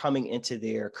professionals who are coming into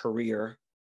their career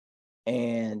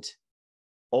and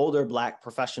older Black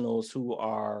professionals who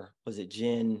are,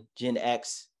 Gen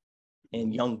X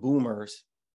and young boomers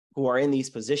who are in these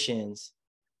positions.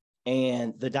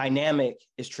 And the dynamic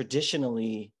is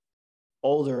traditionally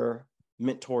older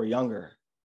mentor younger.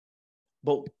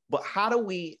 But how do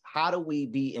we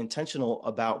be intentional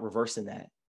about reversing that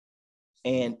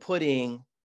and putting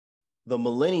the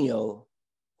millennial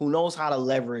who knows how to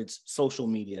leverage social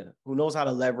media, who knows how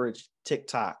to leverage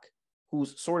TikTok,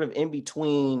 who's sort of in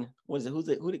between, what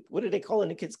are they calling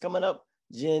the kids coming up?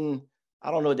 I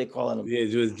don't know what they're calling them.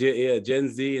 Gen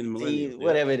Z and millennials.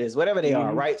 Whatever it is, whatever they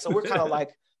are, right? So we're kind of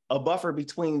like a buffer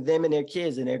between them and their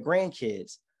kids and their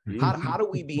grandkids. How do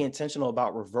we be intentional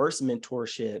about reverse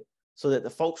mentorship so that the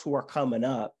folks who are coming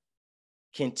up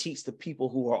can teach the people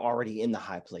who are already in the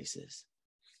high places?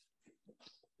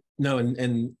 No,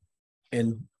 and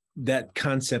that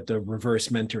concept of reverse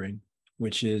mentoring,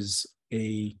 which is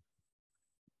a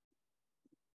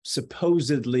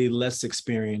supposedly less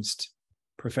experienced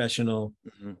professional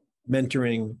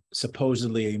mentoring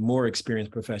supposedly a more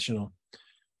experienced professional.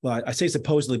 Well, I say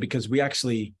supposedly because we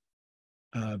actually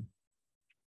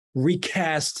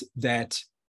recast that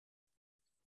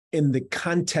in the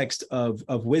context of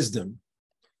wisdom.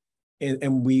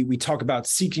 And we talk about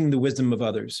seeking the wisdom of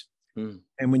others.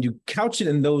 And when you couch it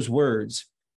in those words,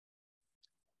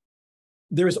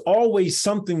 there's always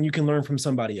something you can learn from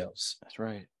somebody else. That's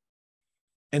right.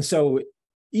 And so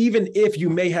even if you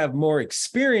may have more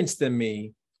experience than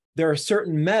me, there are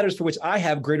certain matters for which I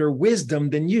have greater wisdom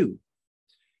than you.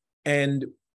 And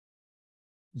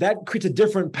that creates a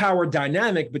different power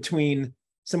dynamic between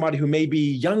somebody who may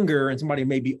be younger and somebody who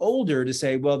may be older to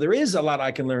say, well, there is a lot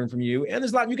I can learn from you, and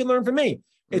there's a lot you can learn from me.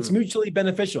 It's mutually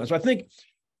beneficial. And so I think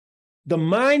the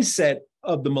mindset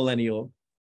of the millennial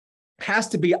has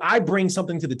to be, I bring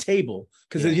something to the table.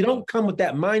 Because if you don't come with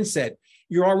that mindset,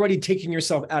 you're already taking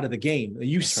yourself out of the game.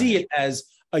 You see it as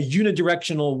a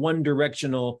unidirectional,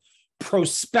 one-directional,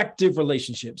 prospective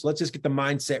relationship. So let's just get the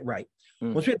mindset right.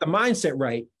 Once we get the mindset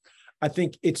right, I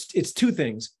think it's two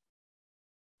things.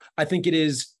 I think it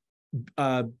is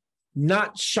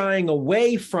not shying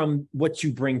away from what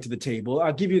you bring to the table.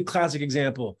 I'll give you a classic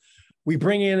example. We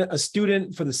bring in a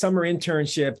student for the summer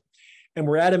internship, and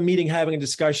we're at a meeting having a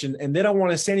discussion, and they don't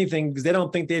want to say anything because they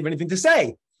don't think they have anything to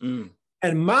say.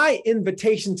 And my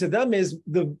invitation to them is,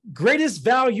 the greatest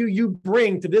value you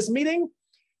bring to this meeting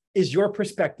is your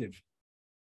perspective.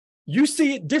 You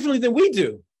see it differently than we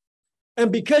do.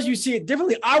 And because you see it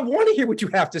differently, I want to hear what you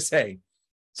have to say.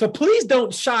 So please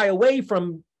don't shy away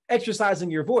from exercising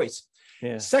your voice.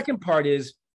 Second part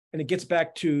is, and it gets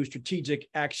back to strategic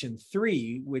action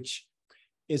 3, which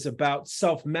is about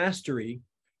self-mastery.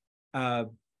 I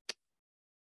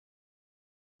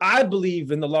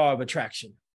believe in the law of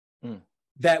attraction,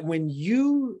 that when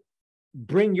you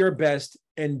bring your best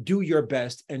and do your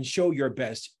best and show your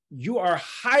best, you are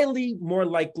highly more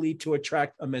likely to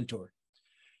attract a mentor.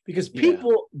 Because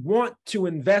people want to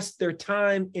invest their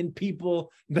time in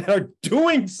people that are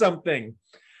doing something.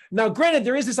 Now, granted,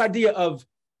 there is this idea of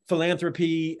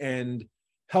philanthropy and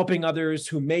helping others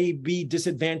who may be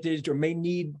disadvantaged or may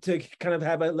need to kind of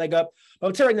have a leg up. But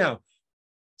I'll tell you right now,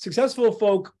 successful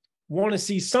folk want to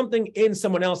see something in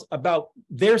someone else about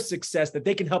their success that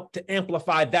they can help to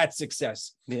amplify that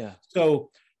success. So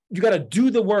you got to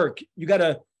do the work. You got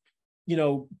to,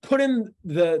 put in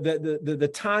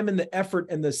the time and the effort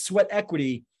and the sweat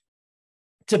equity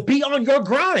to be on your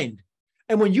grind.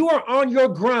 And when you are on your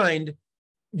grind,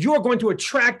 you are going to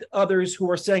attract others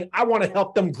who are saying, I want to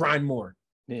help them grind more.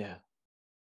 There's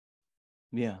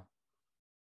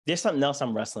something else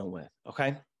I'm wrestling with.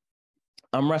 Okay.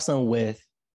 I'm wrestling with,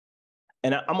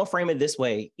 and I'm gonna frame it this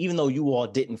way, even though you all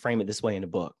didn't frame it this way in the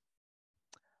book: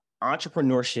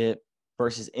 entrepreneurship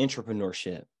versus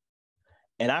entrepreneurship.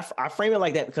 And I frame it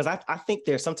like that because I think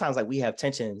there's sometimes like we have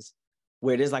tensions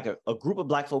where there's like a group of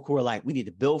Black folk who are like, we need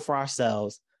to build for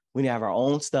ourselves. We need to have our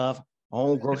own stuff, our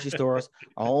own grocery stores,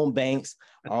 our own banks,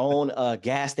 our own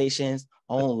gas stations,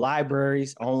 our own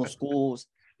libraries, our own schools,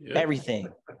 everything.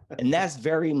 And that's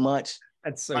very much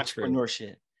entrepreneurship.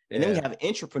 True. And then we have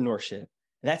entrepreneurship.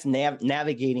 And that's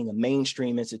navigating a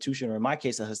mainstream institution, or in my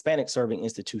case, a Hispanic serving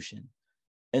institution.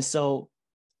 And so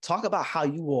talk about how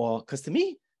you all, because to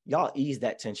me, y'all ease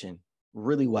that tension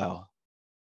really well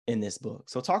in this book.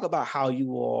 So talk about how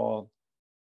you all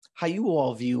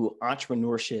view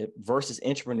entrepreneurship versus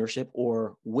entrepreneurship,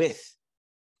 or with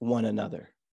one another.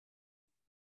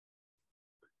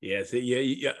 Yes,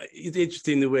 it's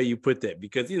interesting the way you put that,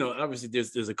 because obviously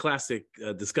there's a classic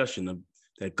discussion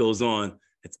that goes on.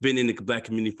 It's been in the Black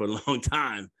community for a long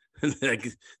time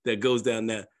that goes down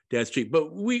that street.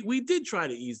 But we did try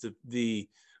to ease the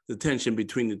tension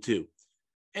between the two.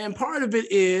 And part of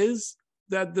it is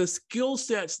that the skill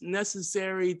sets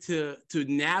necessary to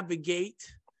navigate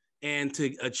and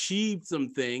to achieve some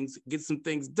things, get some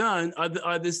things done,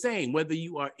 are the same, whether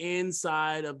you are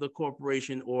inside of the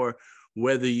corporation or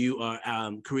whether you are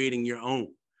creating your own.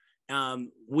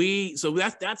 So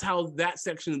that's how that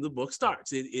section of the book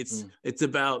starts. It's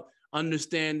about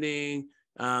understanding,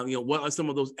 what are some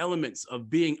of those elements of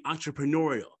being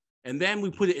entrepreneurial. And then we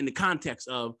put it in the context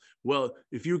of, well,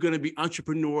 if you're going to be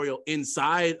entrepreneurial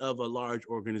inside of a large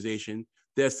organization,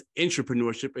 that's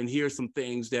entrepreneurship. And here are some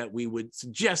things that we would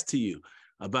suggest to you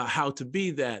about how to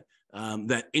be that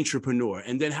entrepreneur,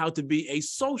 and then how to be a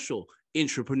social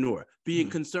entrepreneur, being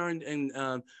concerned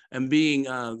and being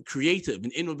creative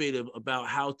and innovative about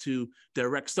how to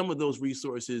direct some of those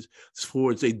resources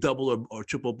towards a double or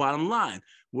triple bottom line,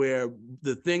 where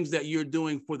the things that you're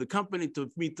doing for the company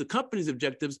to meet the company's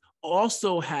objectives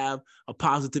also have a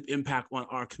positive impact on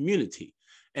our community.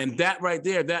 And that right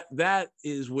there, that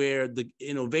is where the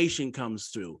innovation comes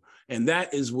through. And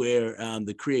that is where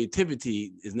the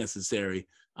creativity is necessary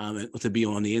to be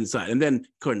on the inside. And then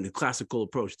according to the classical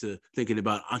approach to thinking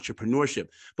about entrepreneurship.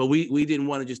 But we didn't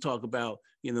want to just talk about,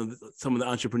 some of the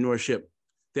entrepreneurship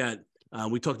that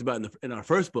we talked about in our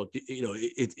first book.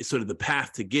 It's sort of the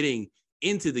path to getting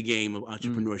into the game of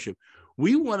entrepreneurship.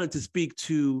 We wanted to speak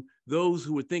to those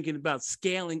who were thinking about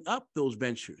scaling up those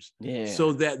ventures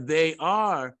so that they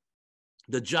are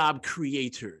job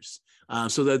creators,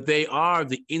 so that they are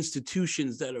the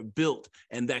institutions that are built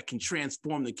and that can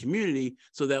transform the community,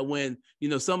 so that when, you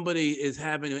know, somebody is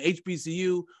having an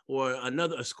HBCU or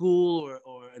a school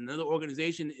or another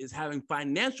organization is having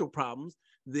financial problems,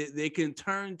 they can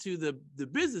turn to the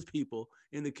business people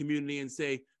in the community and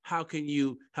say, how can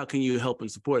you help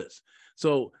and support us?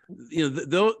 So, you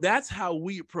know, that's how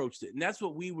we approached it. And that's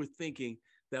what we were thinking,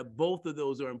 that both of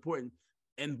those are important.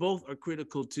 And both are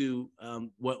critical to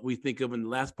what we think of in the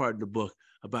last part of the book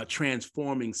about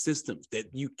transforming systems, that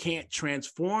you can't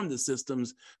transform the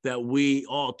systems that we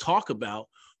all talk about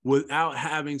without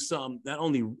having some, not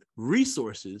only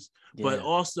resources, but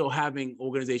also having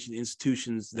organizations,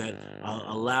 institutions that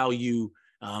allow you,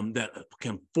 that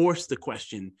can force the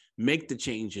question, make the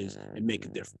changes, and make a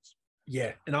difference.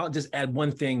 Yeah, and I'll just add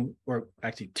one thing, or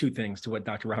actually two things, to what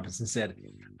Dr. Robinson said.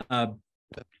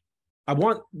 I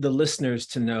want the listeners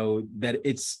to know that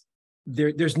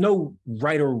there's no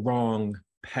right or wrong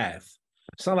path.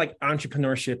 It's not like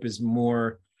entrepreneurship is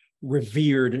more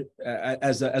revered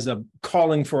as a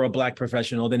calling for a Black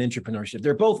professional than entrepreneurship.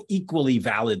 They're both equally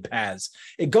valid paths.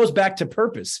 It goes back to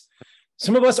purpose.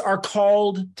 Some of us are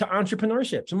called to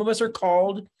entrepreneurship. Some of us are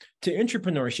called to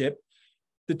entrepreneurship.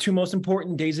 The two most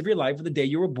important days of your life are the day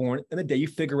you were born and the day you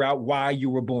figure out why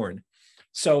you were born.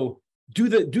 So do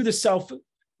the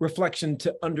self-reflection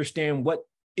to understand what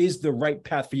is the right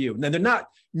path for you. Now, they're not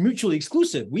mutually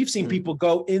exclusive. We've seen people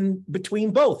go in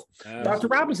between both. Dr.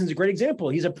 Robinson's a great example.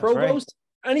 He's a provost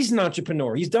and he's an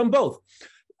entrepreneur. He's done both.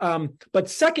 But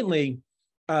secondly,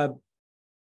 I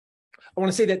want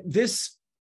to say that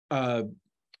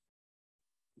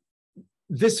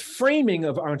this framing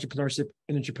of entrepreneurship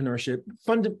and entrepreneurship,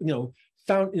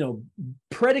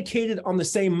 predicated on the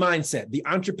same mindset. The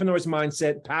entrepreneur's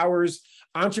mindset powers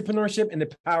entrepreneurship and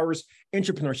it powers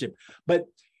entrepreneurship. But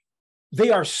they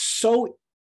are so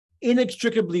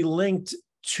inextricably linked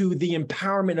to the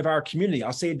empowerment of our community.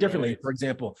 I'll say it differently. For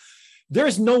example,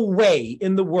 there's no way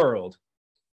in the world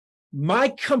our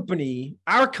company,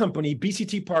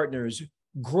 BCT Partners,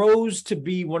 grows to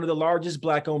be one of the largest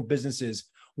Black-owned businesses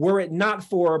were it not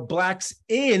for Blacks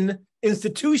in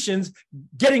institutions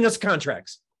getting us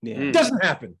contracts. It doesn't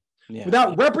happen.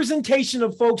 Without representation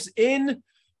of folks in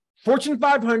Fortune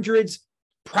 500s,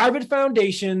 private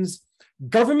foundations,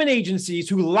 government agencies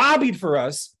who lobbied for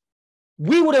us,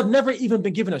 we would have never even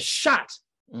been given a shot.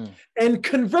 And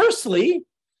conversely,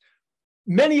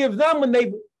 many of them, when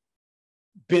they've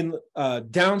been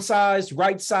downsized,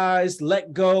 right-sized,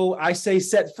 let go, I say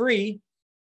set free,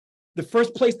 the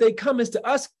first place they come is to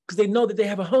us because they know that they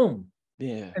have a home.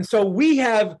 And so we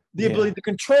have the ability to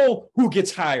control who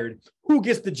gets hired, who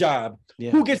gets the job,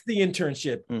 who gets the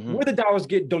internship, where the dollars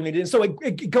get donated. And so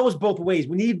it goes both ways.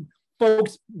 We need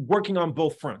folks working on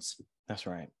both fronts. That's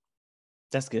right.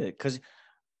 That's good. Because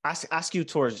I skew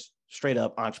towards straight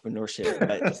up entrepreneurship.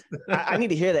 But I need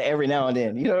to hear that every now and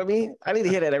then. You know what I mean? I need to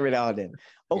hear that every now and then.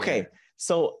 Okay.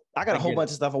 So I got a whole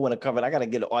bunch of stuff I want to cover. I got to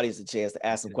give the audience a chance to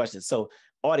ask some questions. So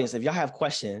audience, if y'all have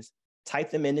questions, type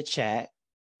them in the chat,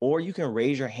 or you can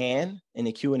raise your hand in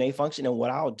the Q&A function. And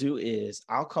what I'll do is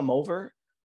I'll come over,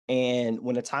 and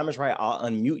when the time is right, I'll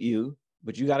unmute you,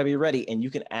 but you got to be ready and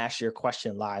you can ask your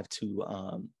question live to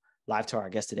our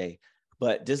guest today.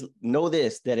 But just know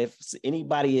this, that if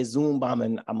anybody is Zoom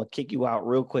bombing, I'm gonna kick you out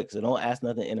real quick. So don't ask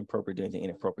nothing inappropriate, do anything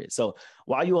inappropriate. So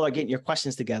while you all are getting your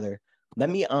questions together, let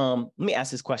me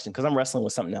ask this question because I'm wrestling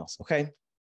with something else. Okay.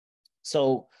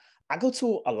 So I go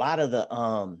to a lot of the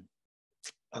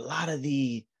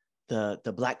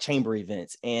Black Chamber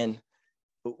events, and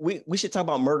we should talk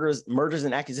about mergers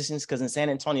and acquisitions, because in San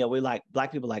Antonio, we're like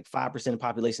Black people, like 5% of the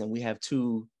population. We have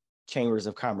 2 chambers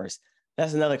of commerce.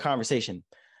 That's another conversation.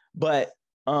 But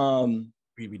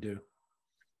we do.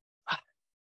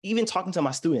 Even talking to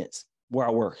my students where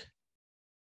I work,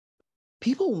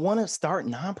 people want to start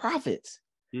nonprofits.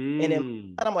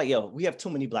 And I'm like, yo, we have too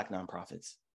many Black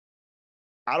nonprofits.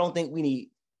 I don't think we need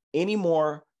any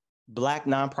more Black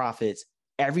nonprofits.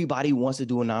 Everybody wants to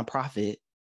do a nonprofit.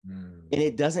 And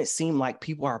it doesn't seem like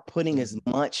people are putting as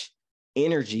much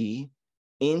energy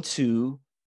into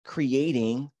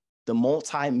creating the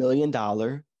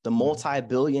multi-billion-dollar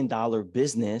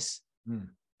business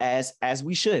as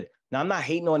we should. Now, I'm not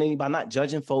hating on anybody. I'm not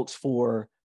judging folks for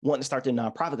wanting to start their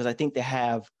nonprofit, because I think they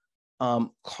have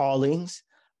callings.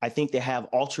 I think they have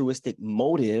altruistic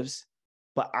motives,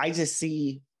 but I just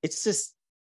see it's just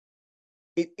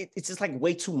like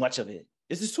way too much of it.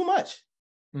 It's just too much.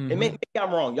 And maybe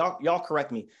I'm wrong. Y'all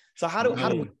correct me. So how do we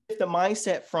shift the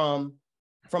mindset from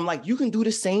like, you can do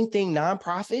the same thing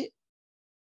nonprofit,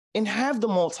 and have the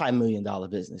multi-million-dollar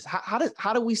business?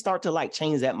 How do we start to like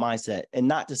change that mindset? And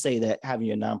not to say that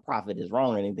having a nonprofit is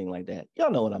wrong or anything like that.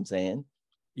 Y'all know what I'm saying.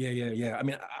 Yeah. I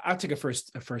mean, I'll take a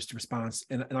first response,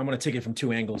 and I'm going to take it from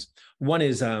two angles. One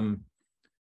is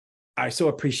I so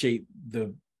appreciate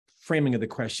the framing of the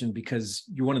question, because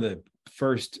you're one of the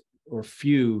first or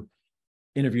few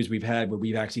interviews we've had where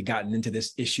we've actually gotten into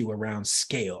this issue around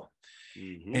scale.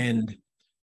 Mm-hmm. And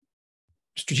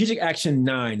Strategic Action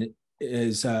 9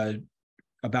 is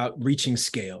about reaching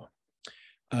scale.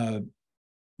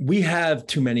 We have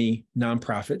too many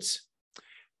nonprofits,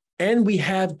 and we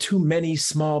have too many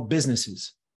small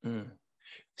businesses.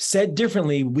 Said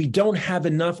differently, we don't have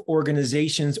enough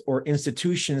organizations or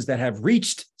institutions that have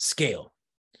reached scale.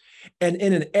 And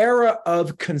in an era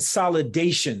of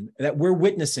consolidation that we're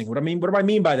witnessing, what do I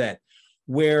mean by that?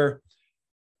 Where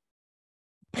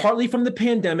partly from the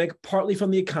pandemic, partly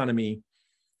from the economy,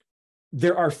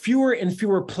 there are fewer and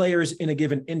fewer players in a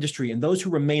given industry, and those who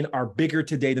remain are bigger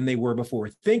today than they were before.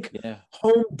 Think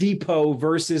Home Depot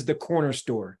versus the corner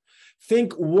store.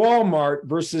 Think Walmart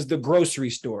versus the grocery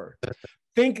store.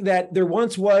 Think that there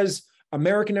once was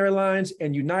American Airlines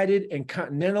and United and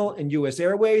Continental and US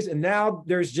Airways, and now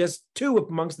there's just two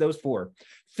amongst those four.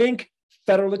 Think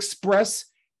Federal Express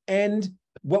and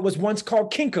what was once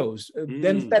called Kinko's,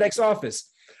 then FedEx Office.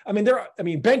 I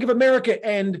mean, Bank of America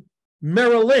and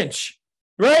Merrill Lynch,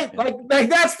 right? Like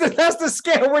that's the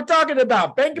scale we're talking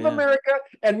about. Bank of America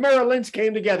and Merrill Lynch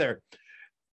came together.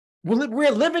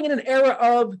 We're living in an era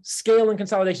of scale and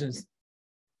consolidations.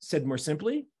 Said more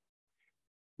simply,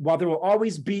 while there will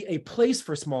always be a place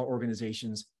for small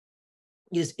organizations,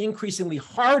 it is increasingly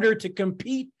harder to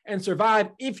compete and survive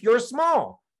if you're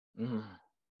small.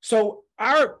 So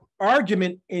our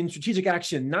argument in Strategic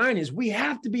Action 9 is we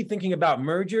have to be thinking about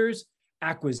mergers,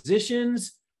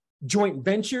 acquisitions, joint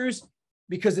ventures,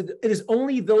 because it is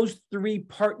only those three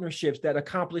partnerships that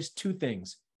accomplish two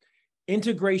things: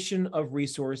 integration of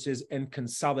resources and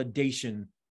consolidation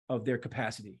of their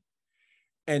capacity.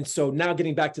 And so now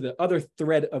getting back to the other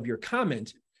thread of your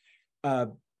comment,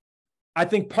 I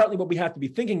think partly what we have to be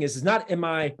thinking is not, am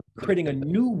I creating a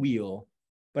new wheel,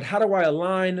 but how do I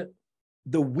align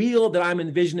the wheel that I'm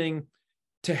envisioning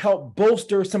to help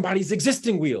bolster somebody's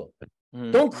existing wheel?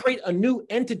 Don't create a new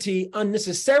entity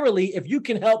unnecessarily if you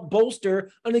can help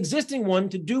bolster an existing one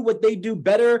to do what they do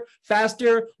better,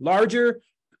 faster, larger,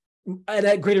 at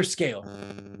a greater scale.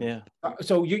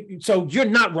 So you're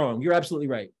not wrong. You're absolutely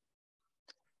right.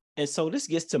 And so this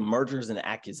gets to mergers and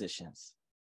acquisitions.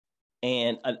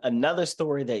 And another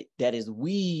story that is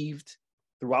weaved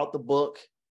throughout the book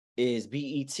is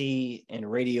BET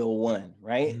and Radio 1,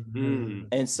 right?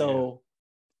 And so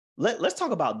let's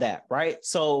talk about that, right?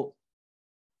 So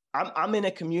I'm in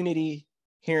a community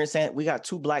here in we got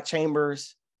 2 Black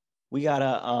chambers. We got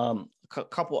a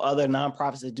couple other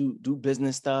nonprofits that do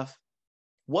business stuff.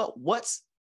 What's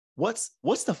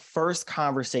the first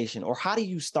conversation, or how do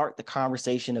you start the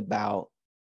conversation about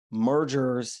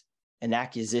mergers and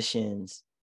acquisitions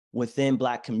within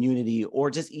Black community,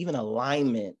 or just even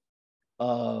alignment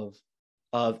of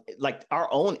like our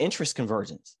own interest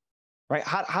convergence, right?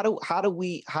 How do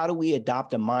we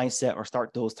adopt a mindset or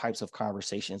start those types of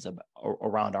conversations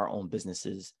around our own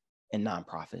businesses and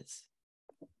nonprofits?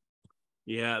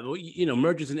 Yeah, well,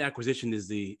 mergers and acquisition is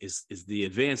the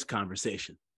advanced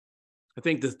conversation. I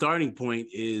think the starting point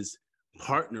is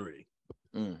partnering,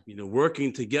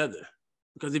 working together.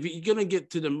 Because if you're going to get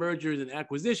to the mergers and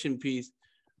acquisition piece,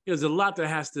 there's a lot that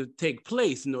has to take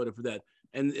place in order for that.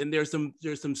 And there's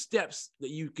some steps that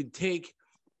you could take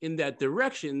in that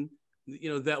direction,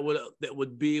 that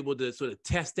would be able to sort of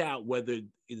test out whether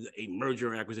a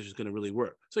merger or acquisition is going to really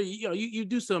work. So you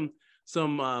do some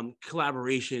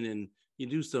collaboration, and you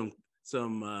do some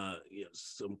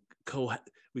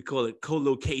we call it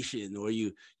co-location, or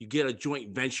you get a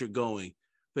joint venture going,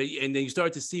 and then you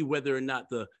start to see whether or not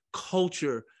the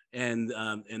culture and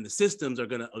the systems are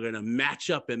gonna match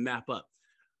up and map up.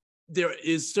 There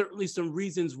is certainly some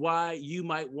reasons why you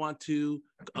might want to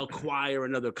acquire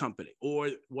another company, or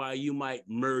why you might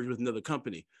merge with another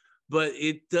company, but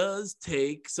it does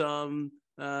take some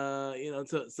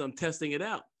some testing it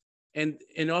out, and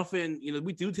often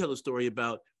we do tell a story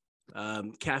about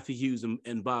Kathy Hughes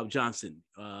and Bob Johnson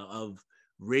of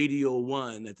Radio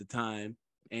 1 at the time,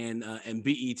 and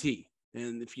BET.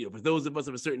 And if for those of us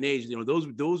of a certain age,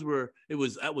 those were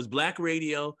that was Black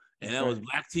radio, and that was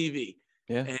Black TV.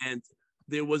 Yeah. And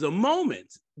there was a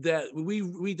moment that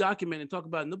we document and talk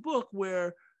about in the book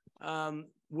where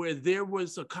there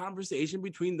was a conversation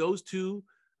between those two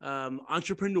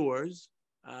entrepreneurs.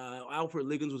 Alfred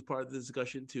Liggins was part of the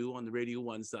discussion too on the Radio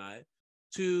 1 side,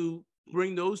 to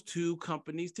bring those two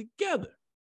companies together.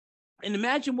 And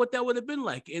imagine what that would have been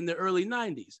like in the early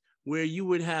 90s, where you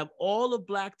would have all of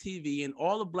Black TV and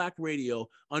all of Black radio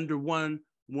under one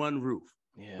roof.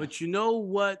 Yeah. But you know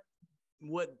what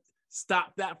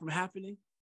stopped that from happening?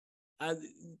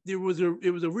 It was a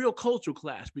real cultural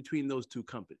clash between those two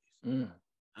companies.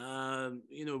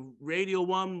 Radio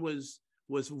One was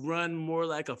run more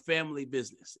like a family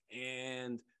business,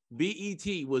 and BET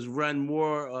was run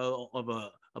more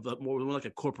more like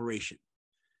a corporation.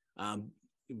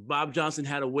 Bob Johnson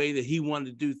had a way that he wanted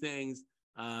to do things.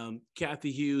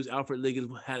 Kathy Hughes, Alfred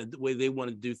Liggins had a way they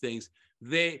wanted to do things.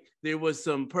 There was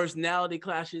some personality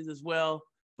clashes as well,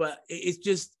 but it's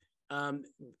just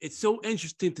it's so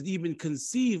interesting to even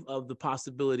conceive of the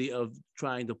possibility of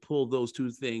trying to pull those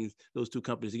two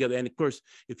companies together. And of course,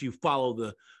 if you follow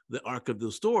the arc of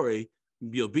the story,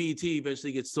 BET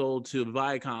eventually gets sold to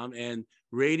Viacom, and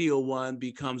Radio One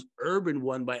becomes Urban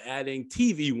One by adding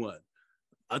TV One,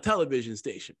 a television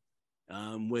station,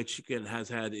 which has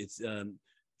had its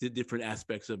different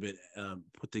aspects of it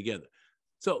put together.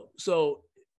 So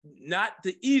not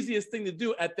the easiest thing to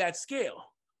do at that scale,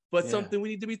 but something we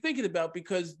need to be thinking about,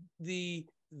 because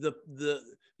there's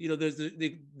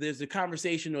a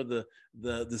conversation or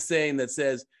the saying that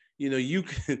says, you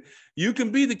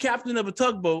can be the captain of a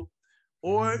tugboat,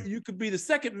 or you could be the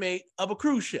second mate of a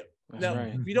cruise ship. That's now,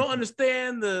 right. If you don't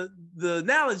understand the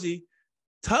analogy,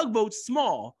 tugboat's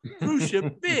small, cruise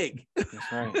ship big.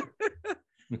 That's right.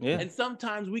 Yeah. And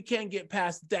sometimes we can't get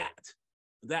past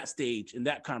that stage in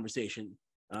that conversation.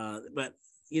 But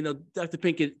Dr.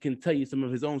 Pinkett can tell you some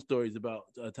of his own stories about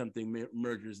attempting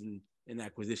mergers and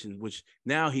acquisitions, which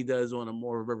now he does on a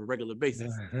more regular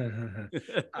basis.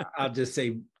 I'll just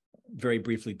say very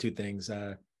briefly two things.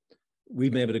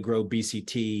 We've been able to grow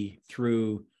BCT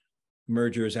through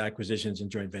mergers, acquisitions, and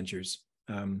joint ventures.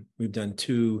 We've done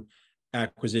 2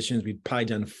 acquisitions. We've probably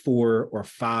done 4 or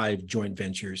 5 joint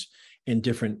ventures in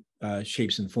different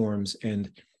shapes and forms, and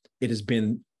it has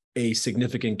been a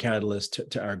significant catalyst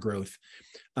to our growth.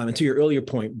 And to your earlier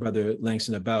point, Brother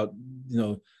Langston, about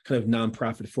kind of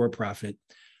nonprofit, for-profit,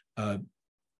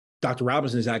 Dr.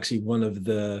 Robinson is actually one of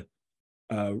the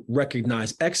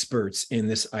recognized experts in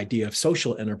this idea of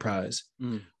social enterprise.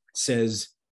 Says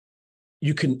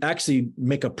you can actually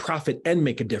make a profit and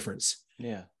make a difference.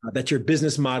 Yeah. That your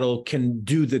business model can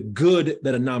do the good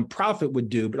that a nonprofit would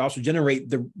do, but also generate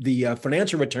the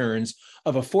financial returns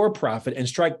of a for-profit and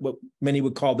strike what many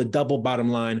would call the double bottom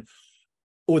line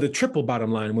or the triple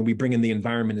bottom line when we bring in the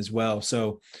environment as well.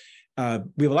 So we have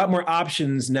a lot more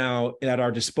options now at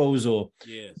our disposal.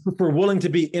 Yes. If we're willing to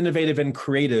be innovative and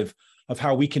creative of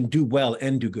how we can do well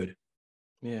and do good.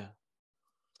 Yeah.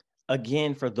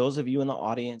 Again, for those of you in the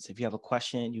audience, if you have a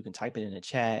question, you can type it in the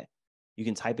chat. You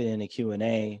can type it in the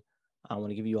Q&A. I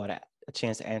want to give you all a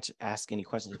chance to ask any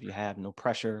questions if you have, no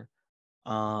pressure.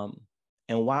 And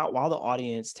while the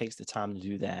audience takes the time to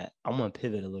do that, I'm going to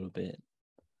pivot a little bit.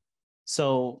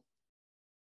 So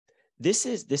this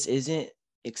isn't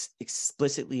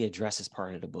explicitly addressed as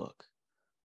part of the book,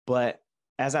 but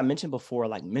as I mentioned before,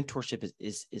 like mentorship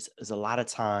is a lot of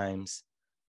times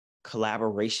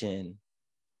collaboration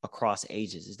across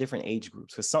ages. It's different age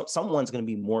groups, because someone's going to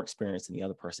be more experienced than the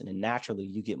other person, and naturally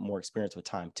you get more experience with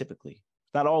time. Typically,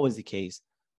 it's not always the case,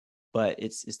 but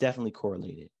it's definitely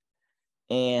correlated.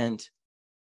 And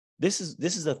this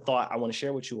is a thought I want to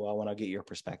share with you all when I get your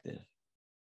perspective.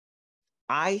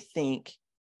 I think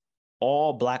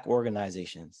all Black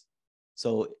organizations,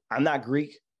 so I'm not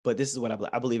Greek, but this is what I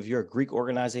believe. I believe if you're a Greek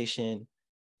organization,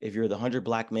 if you're the 100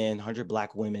 Black men, 100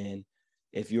 Black women,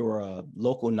 if you're a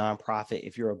local nonprofit,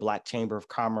 if you're a Black Chamber of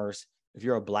Commerce, if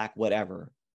you're a Black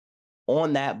whatever,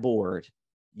 on that board,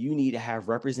 you need to have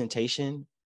representation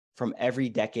from every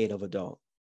decade of adult.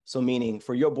 So meaning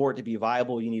for your board to be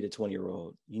viable, you need a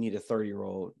 20-year-old, you need a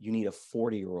 30-year-old, you need a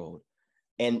 40-year-old.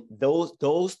 And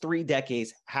those 3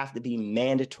 decades have to be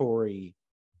mandatory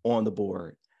on the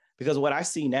board. Because what I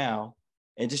see now,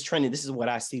 and just trending, this is what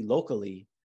I see locally,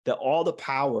 that all the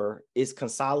power is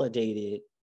consolidated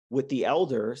with the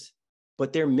elders,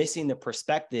 but they're missing the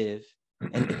perspective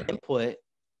and the input.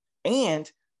 And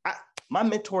my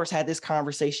mentors had this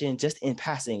conversation just in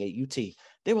passing at UT.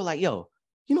 They were like, yo,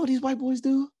 you know what these white boys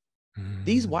do?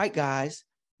 These white guys,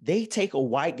 they take a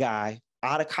white guy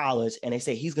out of college and they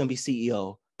say he's going to be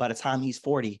CEO by the time he's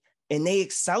 40, and they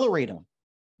accelerate him.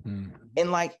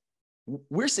 And like,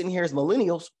 we're sitting here as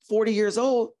millennials, 40 years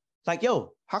old, like,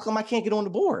 yo, how come I can't get on the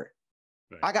board?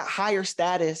 Right. I got higher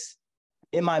status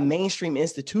in my mainstream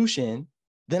institution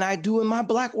than I do in my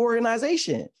Black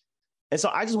organization. And so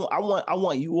I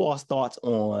want you all's thoughts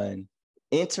on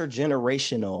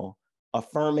intergenerational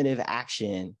affirmative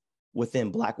action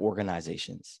within Black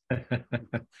organizations?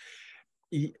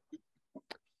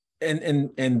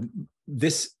 And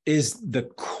this is the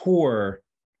core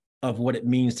of what it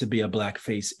means to be a Black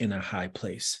face in a high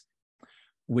place,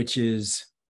 which is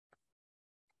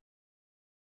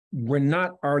we're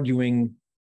not arguing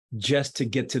just to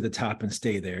get to the top and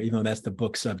stay there, even though that's the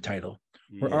book subtitle.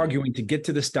 Yeah. We're arguing to get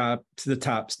to the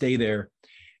top, stay there.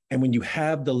 And when you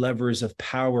have the levers of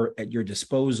power at your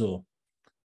disposal,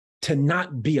 to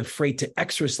not be afraid to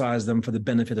exercise them for the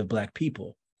benefit of Black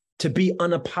people, to be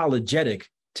unapologetic,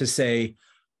 to say,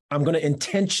 I'm going to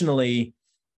intentionally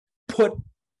put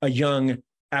a young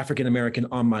African-American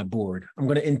on my board. I'm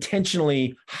going to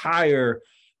intentionally hire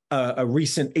a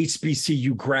recent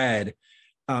HBCU grad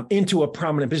into a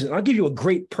prominent position. I'll give you a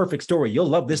great, perfect story. You'll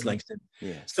love this, Langston.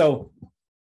 Yeah. So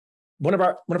one of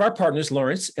our partners,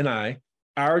 Lawrence, and I,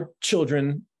 our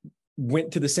children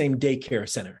went to the same daycare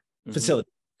center facility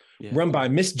run by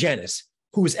Miss Janice,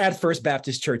 who was at First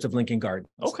Baptist Church of Lincoln Gardens.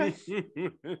 Okay.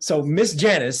 So Miss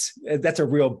Janice, that's a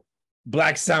real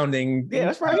Black sounding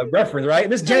that's right. Reference, right?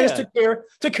 Miss Janice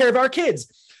took care of our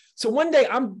kids. So one day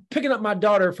I'm picking up my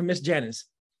daughter from Miss Janice,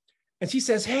 and she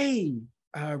says, "Hey,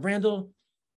 Randall,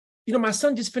 you know, my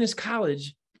son just finished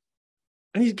college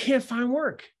and he can't find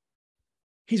work.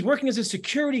 He's working as a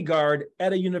security guard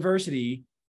at a university,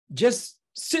 just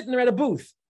sitting there at a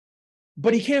booth,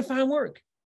 but he can't find work."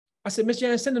 I said, "Miss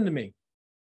Janice, send him to me."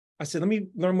 I said, "Let me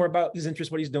learn more about his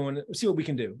interest, what he's doing, see what we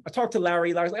can do." I talked to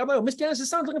Larry. Larry's like, "Oh, Miss Janice's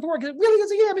son's looking for work." Said, "Really?" I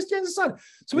said, "Yeah, Miss Janice's son."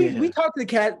 So we talked to the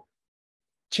cat,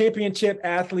 championship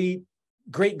athlete,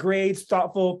 great grades,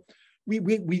 thoughtful. We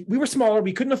were smaller.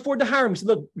 We couldn't afford to hire him. We said,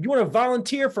 "Look, you want to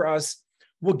volunteer for us?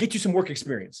 We'll get you some work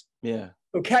experience." Yeah.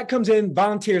 So Cat comes in,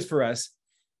 volunteers for us.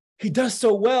 He does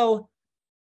so well.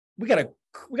 We gotta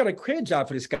create a job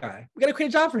for this guy. We gotta create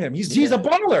a job for him. He's a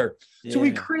baller. Yeah. So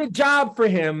we create a job for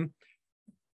him.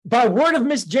 By word of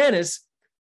Miss Janice,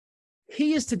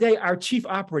 he is today our chief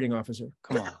operating officer.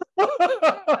 Come on.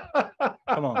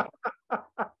 Come on.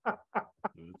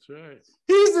 That's right.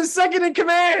 He's the second in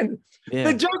command.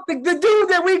 Yeah. The dude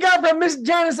that we got from Miss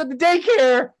Janice at the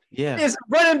daycare is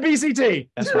running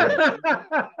BCT. That's right.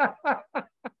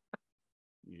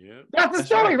 Yeah. That's the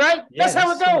story, right? Yeah, that's how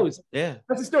it goes. Yeah.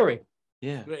 That's the story.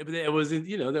 Yeah. But it was,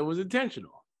 that was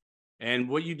intentional. And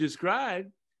what you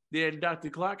described there,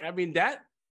 Dr. Clark, I mean, that's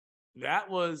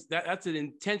an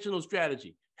intentional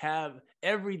strategy. Have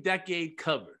every decade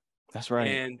covered. That's right.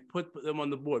 And put them on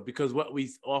the board, because what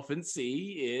we often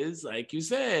see is, like you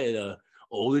said,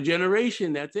 older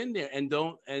generation that's in there and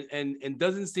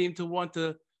doesn't seem to want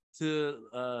to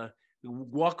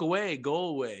walk away, go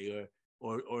away,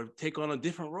 or take on a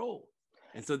different role.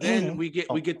 And so then we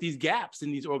get these gaps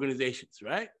in these organizations,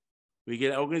 right? We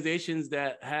get organizations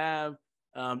that have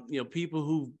people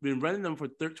who've been running them for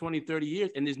 20, 30 years,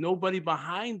 and there's nobody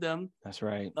behind them. That's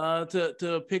right.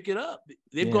 To pick it up.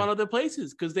 They've gone other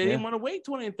places because they didn't want to wait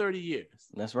 20 and 30 years.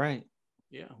 That's right.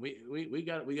 Yeah, we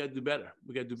got to do better.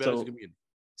 We got to do better as a community.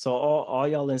 So all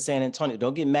y'all in San Antonio,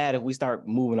 don't get mad if we start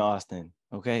moving to Austin,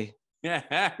 okay?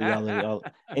 y'all.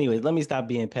 Anyway, let me stop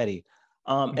being petty.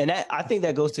 And I think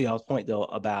that goes to y'all's point though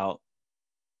about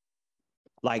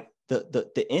like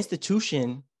the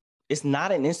institution. It's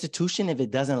not an institution if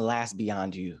it doesn't last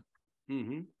beyond you.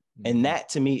 Mm-hmm. And that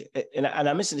to me, and I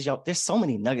mentioned this, y'all, there's so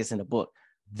many nuggets in the book.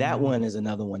 That one is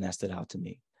another one that stood out to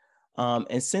me.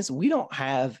 And since we don't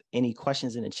have any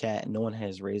questions in the chat and no one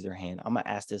has raised their hand, I'm gonna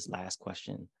ask this last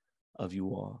question of you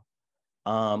all.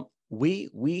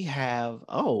 We have,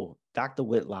 Dr.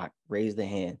 Whitlock raised the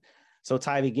hand. So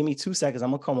Tyvee, give me 2 seconds.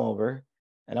 I'm gonna come over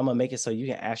and I'm gonna make it so you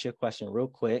can ask your question real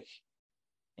quick.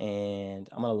 And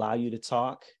I'm gonna allow you to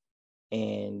talk.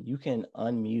 And you can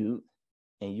unmute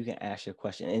and you can ask your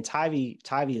question. And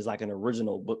Tyvee is like an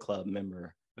original book club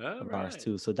member of ours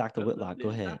too. So Dr. Whitlock, go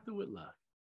ahead. Dr. Whitlock.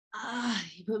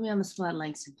 You put me on the spot,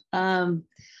 Langston. I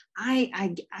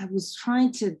was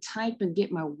trying to type and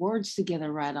get my words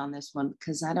together right on this one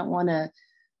because I don't want to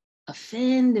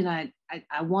offend, and I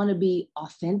want to be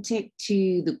authentic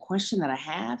to the question that I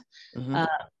have.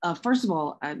 Mm-hmm. First of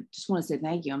all, I just want to say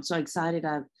thank you. I'm so excited.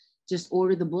 I've just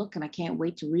ordered the book and I can't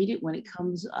wait to read it when it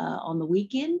comes on the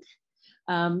weekend.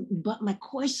 But my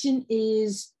question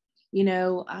is,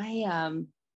 I'm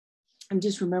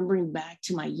just remembering back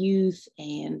to my youth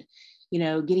and,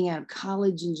 getting out of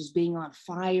college and just being on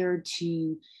fire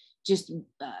to just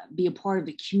be a part of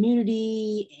the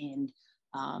community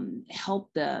and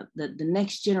help the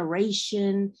next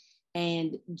generation,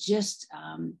 and just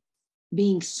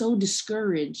being so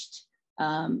discouraged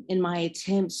in my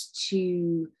attempts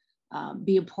to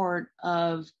be a part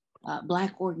of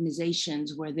Black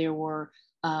organizations where there were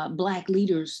Black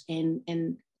leaders, and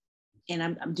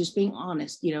I'm just being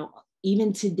honest, you know,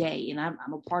 even today, and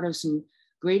I'm a part of some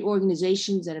great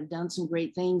organizations that have done some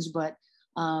great things, but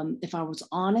if I was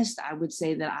honest, I would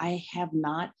say that I have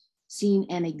not seen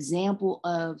an example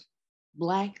of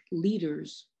Black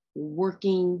leaders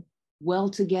working well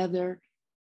together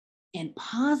and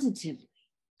positively.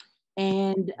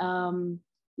 And,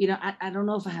 you know, I don't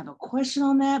know if I have a question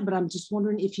on that, but I'm just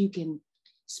wondering if you can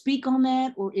speak on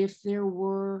that, or if there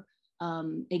were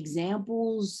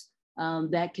examples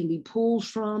that can be pulled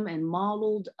from and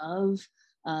modeled of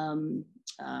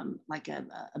like a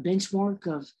benchmark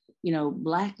of, you know,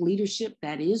 Black leadership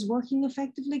that is working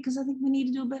effectively, because I think we need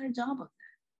to do a better job of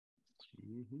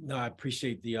that. No, I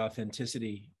appreciate the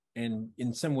authenticity. And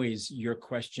in some ways, your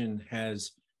question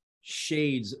has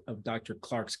shades of Dr.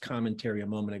 Clark's commentary a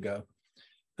moment ago.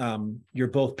 You're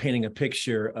both painting a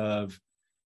picture of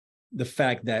the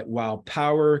fact that while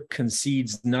power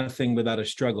concedes nothing without a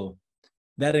struggle,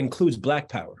 that includes Black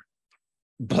power.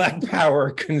 Black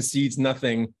power concedes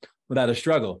nothing without a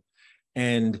struggle.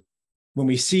 And when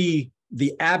we see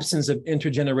the absence of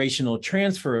intergenerational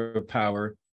transfer of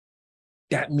power,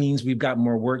 that means we've got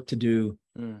more work to do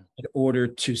in order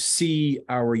to see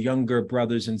our younger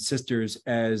brothers and sisters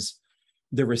as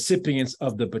the recipients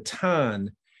of the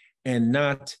baton and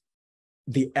not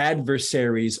the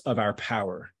adversaries of our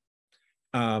power.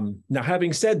 Now,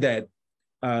 having said that,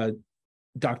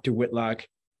 Dr. Whitlock,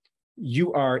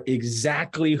 you are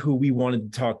exactly who we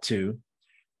wanted to talk to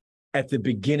at the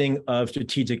beginning of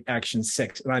Strategic Action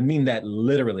 6. And I mean that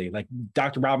literally. Like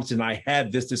Dr. Robinson and I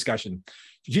had this discussion.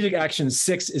 Strategic Action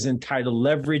 6 is entitled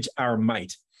Leverage Our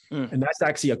Might. And that's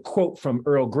actually a quote from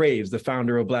Earl Graves, the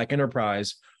founder of Black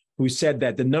Enterprise, who said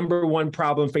that the number one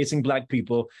problem facing Black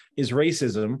people is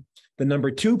racism. The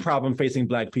number two problem facing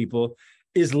Black people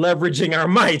is leveraging our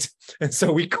might. And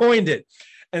so we coined it.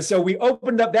 And so we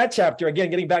opened up that chapter, again,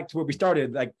 getting back to where we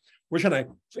started, like we're trying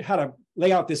to, how to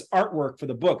lay out this artwork for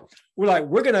the book. We're like,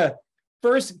 we're gonna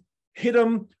first hit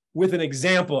them with an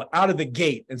example out of the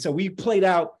gate. And so we played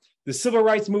out the Civil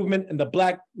Rights Movement and the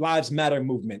Black Lives Matter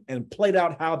movement and played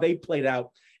out how they played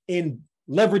out in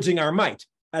leveraging our might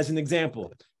as an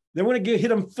example. Then we're gonna hit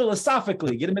them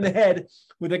philosophically, get them in the head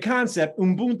with the concept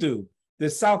Ubuntu, the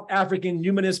South African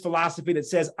humanist philosophy that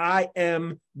says, I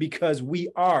am because we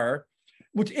are,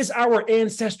 which is our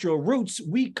ancestral roots.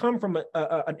 We come from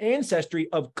an ancestry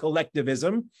of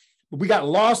collectivism, but we got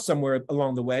lost somewhere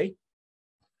along the way,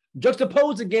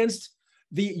 juxtaposed against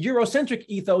the Eurocentric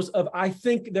ethos of I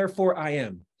think, therefore I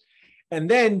am. And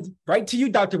then right to you,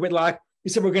 Dr. Whitlock, we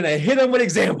said we're gonna hit them with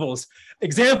examples,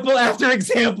 example after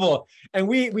example. And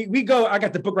we go, I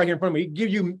got the book right here in front of me, give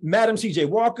you Madam C.J.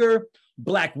 Walker,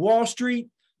 Black Wall Street,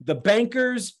 The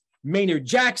Bankers, Maynard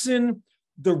Jackson,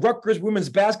 the Rutgers women's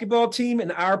basketball team,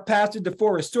 and our pastor,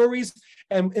 DeForest Stories.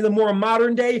 And in the more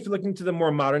modern day, if you're looking to the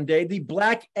more modern day, the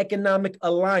Black Economic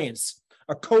Alliance,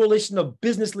 a coalition of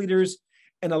business leaders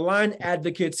and aligned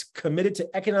advocates committed to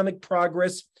economic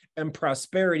progress and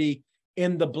prosperity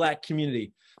in the Black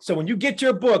community. So when you get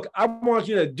your book, I want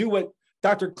you to do what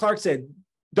Dr. Clark said.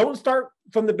 Don't start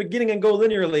from the beginning and go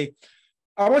linearly.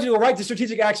 I want you to go right to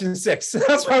Strategic Action 6.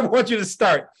 That's where I want you to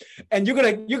start. And you're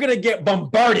gonna get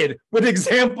bombarded with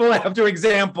example after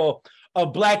example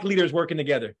of Black leaders working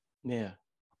together. Yeah.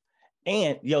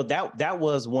 And that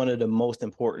was one of the most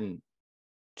important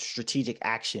strategic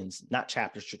actions, not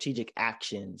chapters, strategic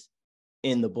actions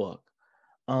in the book.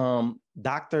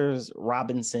 Doctors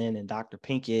Robinson and Dr.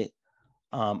 Pinkett,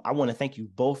 I want to thank you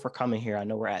both for coming here. I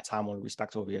know we're at time. I want to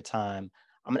respect over your time.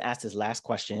 I'm going to ask this last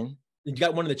question. You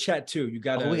got one in the chat too. You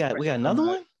got we got another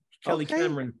one. Kelly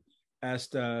Cameron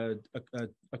asked a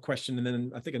question, and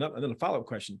then I think another follow-up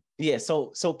question. Yeah.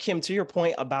 So Kim, to your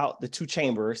point about the two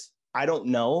chambers, I don't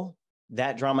know.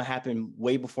 That drama happened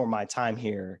way before my time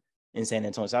here in San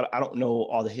Antonio. So I don't know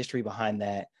all the history behind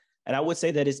that. And I would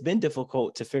say that it's been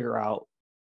difficult to figure out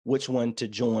which one to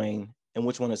join and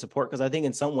which one to support. Because I think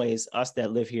in some ways, us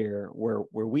that live here where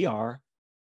we are,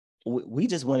 we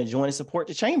just want to join and support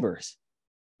the chambers,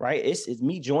 right? It's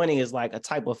me joining is like a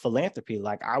type of philanthropy.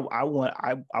 Like I want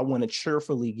to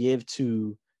cheerfully give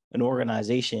to an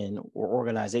organization or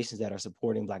organizations that are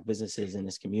supporting Black businesses in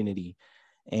this community.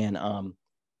 And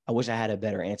I wish I had a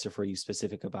better answer for you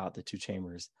specific about the two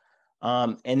chambers.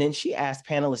 And then she asked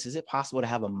panelists, is it possible to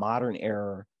have a modern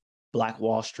era Black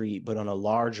Wall Street, but on a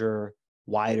larger,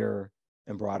 wider,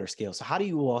 and broader scale? So how do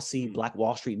you all see Black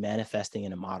Wall Street manifesting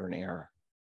in a modern era?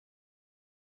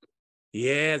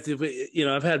 Yes,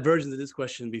 I've had versions of this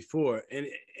question before, and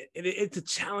it's a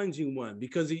challenging one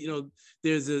because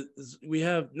we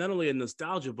have not only a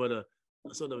nostalgia but a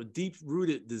sort of a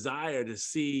deep-rooted desire to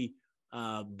see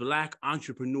Black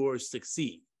entrepreneurs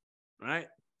succeed, right?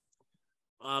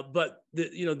 But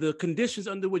the conditions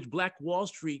under which Black Wall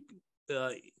Street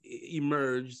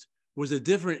emerged was a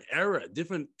different era,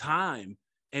 different time,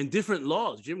 and different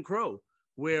laws, Jim Crow,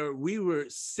 where we were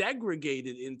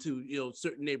segregated into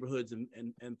certain neighborhoods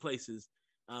and places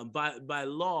by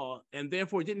law, and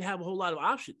therefore didn't have a whole lot of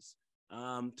options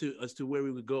as to where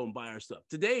we would go and buy our stuff.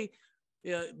 Today,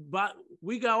 but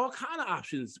we got all kind of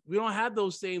options. We don't have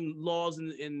those same laws,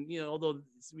 and although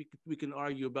we can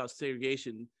argue about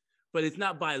segregation, but it's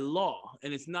not by law,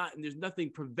 and there's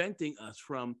nothing preventing us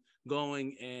from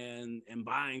going and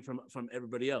buying from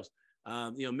everybody else.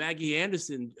 Maggie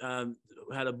Anderson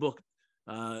had a book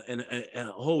and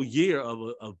a whole year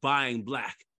of buying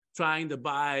Black, trying to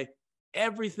buy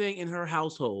everything in her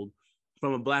household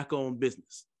from a Black-owned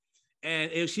business.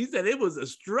 And she said it was a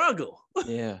struggle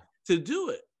to do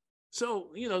it.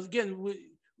 So, again,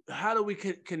 how do we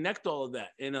connect all of that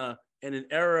in an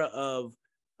era of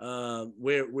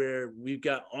where we've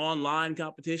got online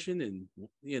competition, and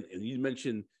you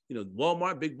mentioned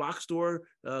Walmart, big box store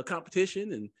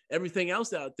competition, and everything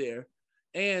else out there,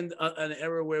 and an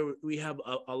era where we have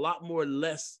a lot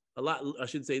less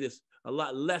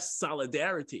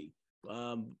solidarity,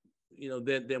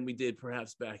 than we did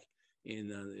perhaps back in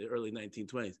the early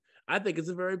 1920s. I think it's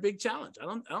a very big challenge. I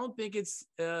don't think it's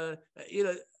not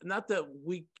that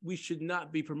we should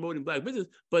not be promoting Black business,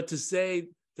 but to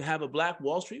have a Black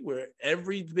Wall Street where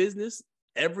every business,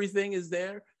 everything is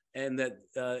there, and that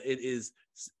it's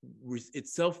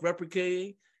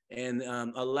self-replicating and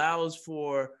allows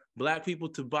for Black people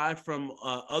to buy from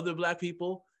other Black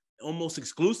people almost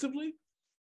exclusively.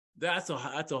 That's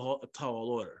a tall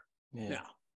order. Yeah. Now,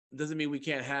 it doesn't mean we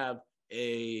can't have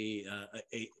a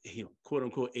quote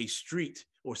unquote a street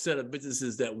or set of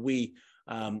businesses that we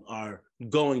are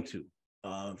going to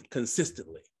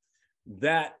consistently.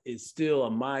 That is still a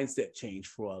mindset change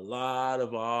for a lot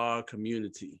of our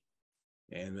community,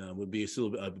 and would be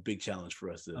still a big challenge for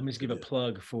us. Let me just give a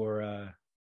plug for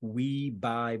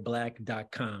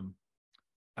WeBuyBlack.com.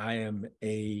 I am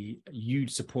a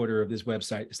huge supporter of this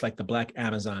website. It's like the Black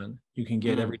Amazon. You can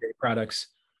get everyday products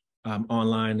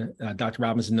online. Dr.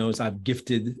 Robinson knows I've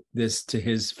gifted this to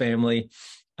his family.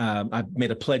 I've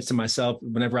made a pledge to myself.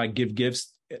 Whenever I give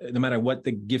gifts, no matter what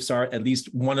the gifts are, at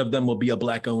least one of them will be a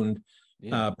Black-owned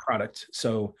product.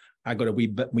 So I go to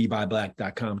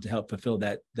WeBuyBlack.com to help fulfill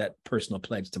that personal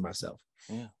pledge to myself.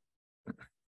 Yeah.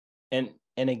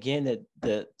 And again,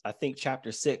 I think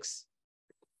chapter 6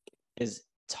 is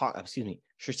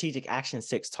strategic action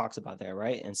 6 talks about that,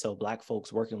 right? And so Black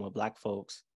folks working with Black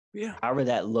folks, however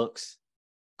that looks,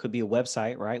 could be a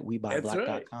website, right?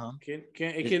 WeBuyBlack.com.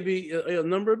 It can be a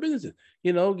number of businesses.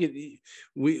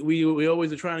 We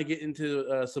always are trying to get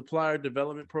into supplier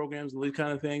development programs and these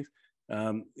kind of things.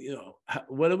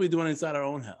 What are we doing inside our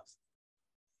own house?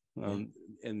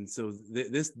 And so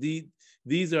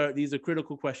these are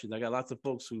critical questions. I got lots of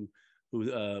folks who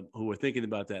are thinking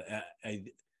about that.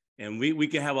 And we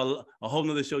can have a whole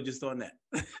nother show just on that.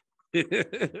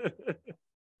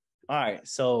 All right,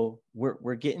 so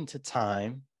we're getting to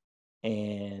time,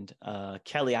 and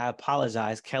Kelly, I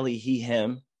apologize. Kelly, he,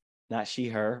 him, not she,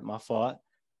 her. My fault.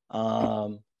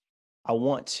 I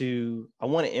want to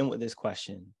end with this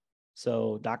question.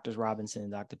 So, Drs. Robinson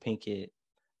and Dr. Pinkett,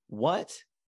 what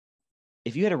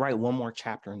if you had to write one more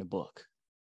chapter in the book,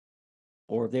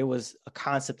 or if there was a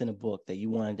concept in the book that you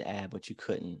wanted to add but you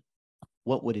couldn't?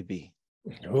 What would it be?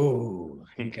 Oh,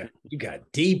 you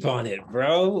got deep on it,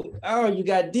 bro. Oh, you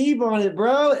got deep on it,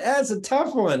 bro. That's a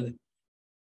tough one.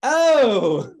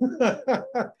 Oh,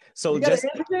 so just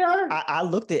I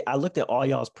looked at all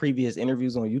y'all's previous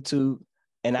interviews on YouTube,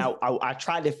 and I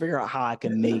tried to figure out how I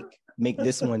can make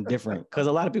this one different, because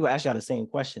a lot of people ask y'all the same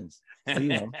questions.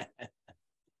 So,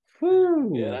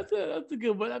 Yeah, that's a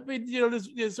good one. I mean,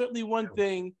 there's certainly one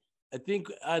thing I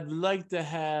think I'd like to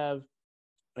have.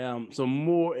 Some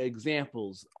more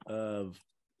examples of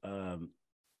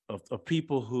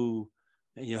people who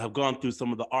have gone through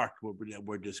some of the arc that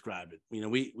we're describing.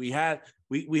 We have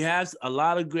a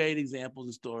lot of great examples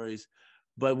and stories,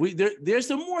 but there's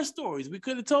some more stories we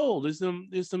could have told.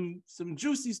 There's some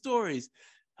juicy stories.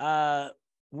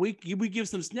 We give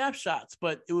some snapshots,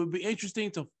 but it would be interesting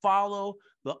to follow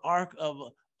the arc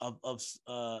of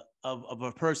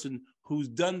a person who's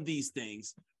done these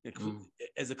things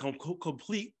as a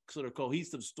complete sort of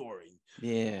cohesive story,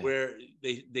 where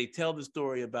they tell the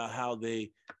story about how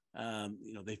they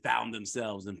they found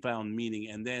themselves and found meaning,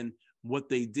 and then what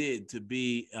they did to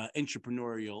be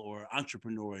intrapreneurial or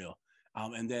entrepreneurial,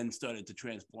 and then started to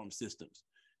transform systems.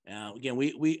 Again,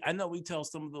 I know we tell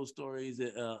some of those stories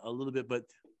a little bit, but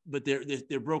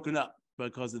they're broken up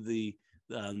because of the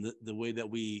way that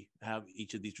we have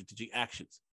each of these strategic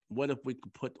actions. What if we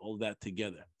could put all that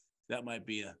together? That might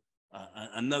be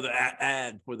another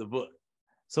ad for the book.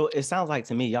 So it sounds like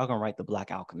to me, y'all gonna write The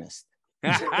Black Alchemist.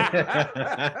 That's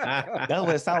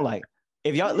what it sounds like.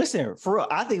 If y'all listen, for real,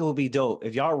 I think it would be dope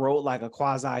if y'all wrote like a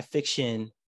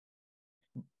quasi-fiction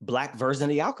Black version of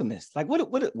The Alchemist. Like,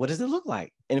 what does it look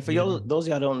like? And for those of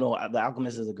y'all don't know, The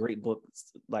Alchemist is a great book,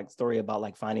 like story about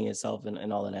like finding yourself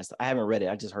and all of that stuff. I haven't read it.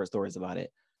 I just heard stories about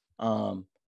it.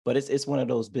 But it's one of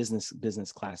those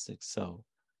business classics. So,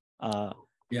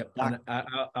 yeah.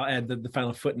 I'll add the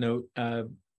final footnote.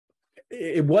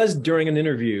 It was during an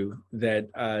interview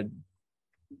that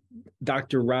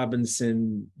Dr.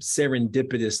 Robinson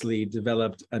serendipitously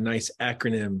developed a nice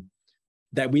acronym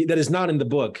that is not in the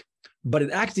book, but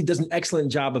it actually does an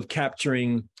excellent job of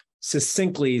capturing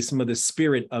succinctly some of the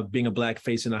spirit of being a Black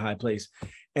face in a high place.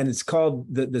 And it's called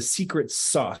the secret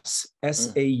sauce,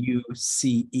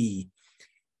 SAUCE.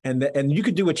 And you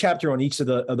could do a chapter on each of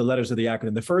the letters of the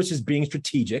acronym. The first is being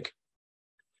strategic.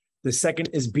 The second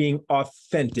is being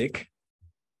authentic.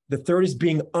 The third is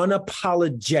being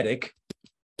unapologetic.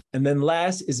 And then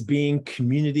last is being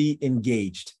community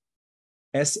engaged.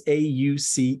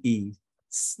 SAUCE,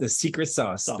 the secret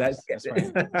sauce. That's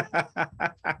right.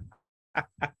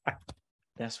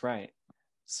 That's right.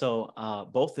 So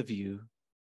both of you,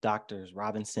 Doctors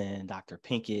Robinson, Dr.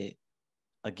 Pinkett,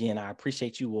 again, I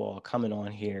appreciate you all coming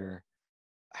on here.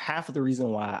 Half of the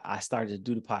reason why I started to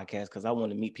do the podcast because I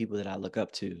want to meet people that I look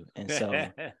up to. And so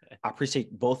I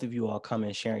appreciate both of you all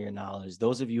coming, sharing your knowledge.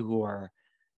 Those of you who are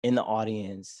in the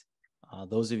audience,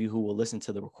 those of you who will listen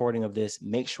to the recording of this,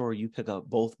 make sure you pick up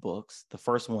both books. The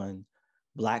first one,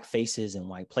 Black Faces in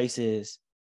White Places,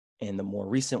 and the more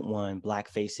recent one, Black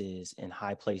Faces in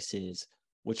High Places,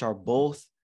 which are both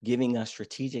giving us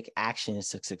strategic actions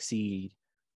to succeed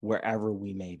wherever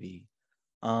we may be.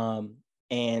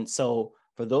 And so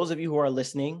for those of you who are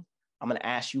listening, I'm going to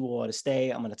ask you all to stay.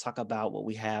 I'm going to talk about what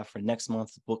we have for next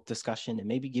month's book discussion and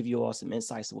maybe give you all some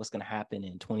insights to what's going to happen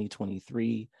in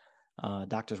 2023.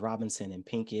 Doctors Robinson and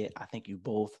Pinkett, I thank you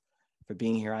both for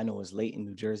being here. I know it's late in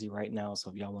New Jersey right now, so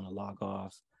if y'all want to log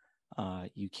off,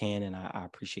 you can, and I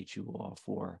appreciate you all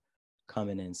for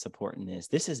coming and supporting this.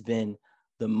 This has been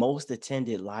the most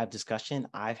attended live discussion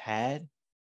I've had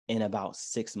in about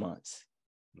 6 months.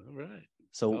 All right.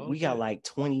 So we got like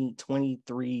 20,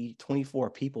 23, 24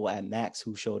 people at max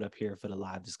who showed up here for the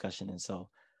live discussion. And so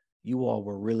you all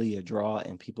were really a draw,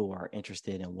 and people are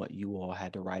interested in what you all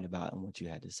had to write about and what you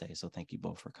had to say. So thank you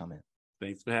both for coming.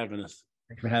 Thanks for having us.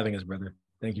 Thanks for having us, brother.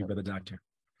 Thank you, Brother Doctor.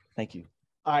 Thank you.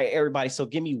 All right, everybody. So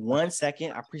give me 1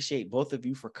 second. I appreciate both of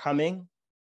you for coming.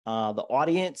 The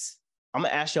audience, I'm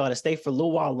going to ask y'all to stay for a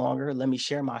little while longer. Let me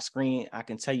share my screen. I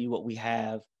can tell you what we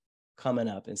have coming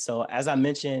up. And so as I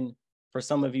mentioned, for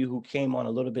some of you who came on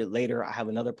a little bit later, I have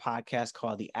another podcast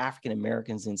called the African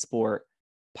Americans in Sport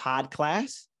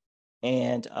Podcast.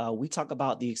 And we talk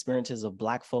about the experiences of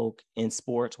Black folk in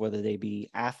sports, whether they be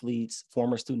athletes,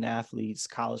 former student athletes,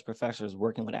 college professors,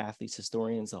 working with athletes,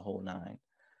 historians, the whole nine.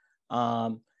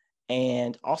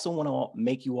 And also want to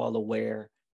make you all aware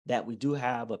that we do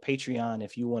have a Patreon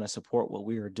if you want to support what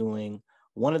we are doing.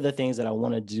 One of the things that I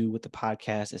want to do with the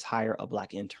podcast is hire a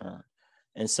Black intern.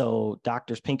 And so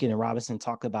Doctors Pinkett and Robinson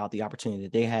talked about the opportunity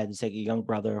that they had to take a young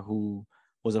brother who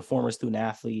was a former student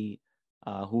athlete,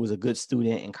 who was a good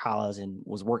student in college and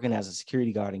was working as a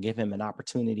security guard, and give him an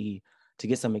opportunity to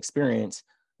get some experience.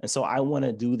 And so I want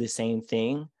to do the same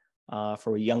thing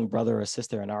for a young brother or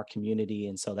sister in our community.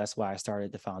 And so that's why I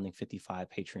started the Founding 55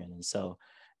 Patreon. And so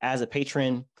as a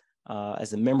patron,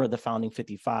 as a member of the Founding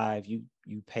 55, you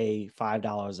pay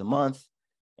 $5 a month.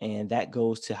 And that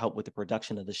goes to help with the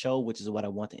production of the show, which is what I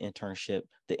want the intern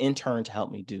to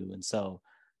help me do. And so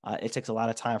it takes a lot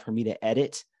of time for me to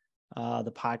edit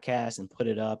the podcast and put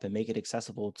it up and make it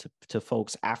accessible to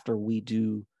folks after we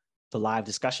do the live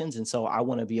discussions. And so I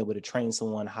want to be able to train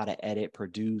someone how to edit,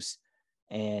 produce,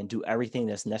 and do everything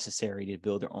that's necessary to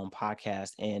build their own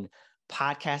podcast. And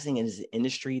podcasting is an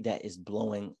industry that is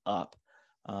blowing up.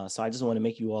 So I just want to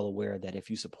make you all aware that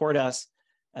if you support us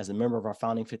as a member of our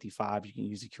Founding 55, you can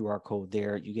use the QR code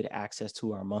there. You get access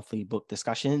to our monthly book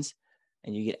discussions,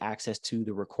 and you get access to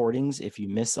the recordings. If you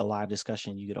miss a live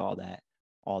discussion, you get all that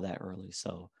early.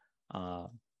 So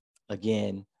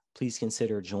again, please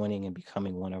consider joining and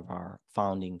becoming one of our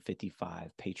Founding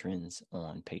 55 patrons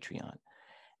on Patreon.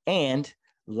 And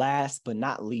last but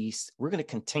not least, we're going to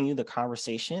continue the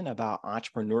conversation about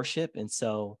entrepreneurship. And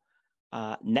so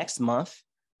next month,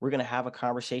 we're going to have a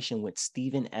conversation with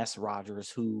Stephen S.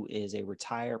 Rogers, who is a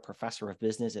retired professor of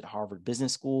business at Harvard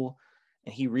Business School.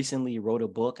 And he recently wrote a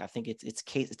book. I think it's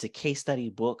a case study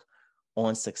book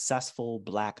on successful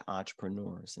Black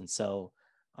entrepreneurs. And so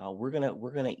we're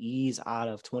gonna ease out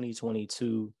of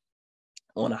 2022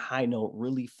 on a high note,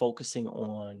 really focusing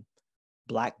on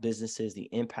Black businesses, the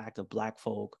impact of Black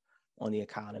folk on the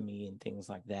economy and things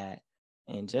like that.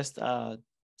 And just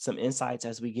some insights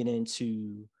as we get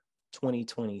into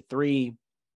 2023.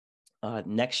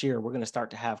 Next year, we're going to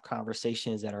start to have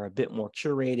conversations that are a bit more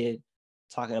curated,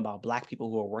 talking about Black people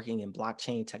who are working in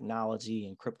blockchain technology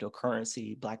and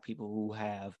cryptocurrency, Black people who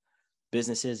have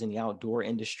businesses in the outdoor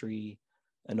industry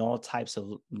and all types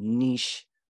of niche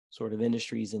sort of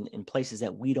industries in places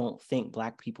that we don't think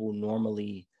Black people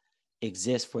normally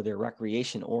exist for their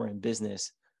recreation or in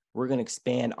business. We're going to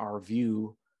expand our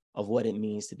view of what it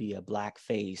means to be a Black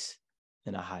face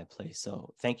in a high place.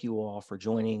 So thank you all for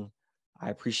joining. I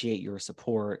appreciate your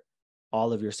support.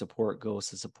 All of your support goes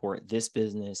to support this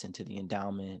business and to the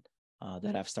endowment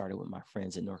that I've started with my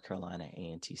friends at North Carolina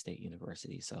A&T State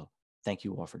University. So thank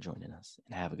you all for joining us,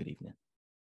 and have a good evening.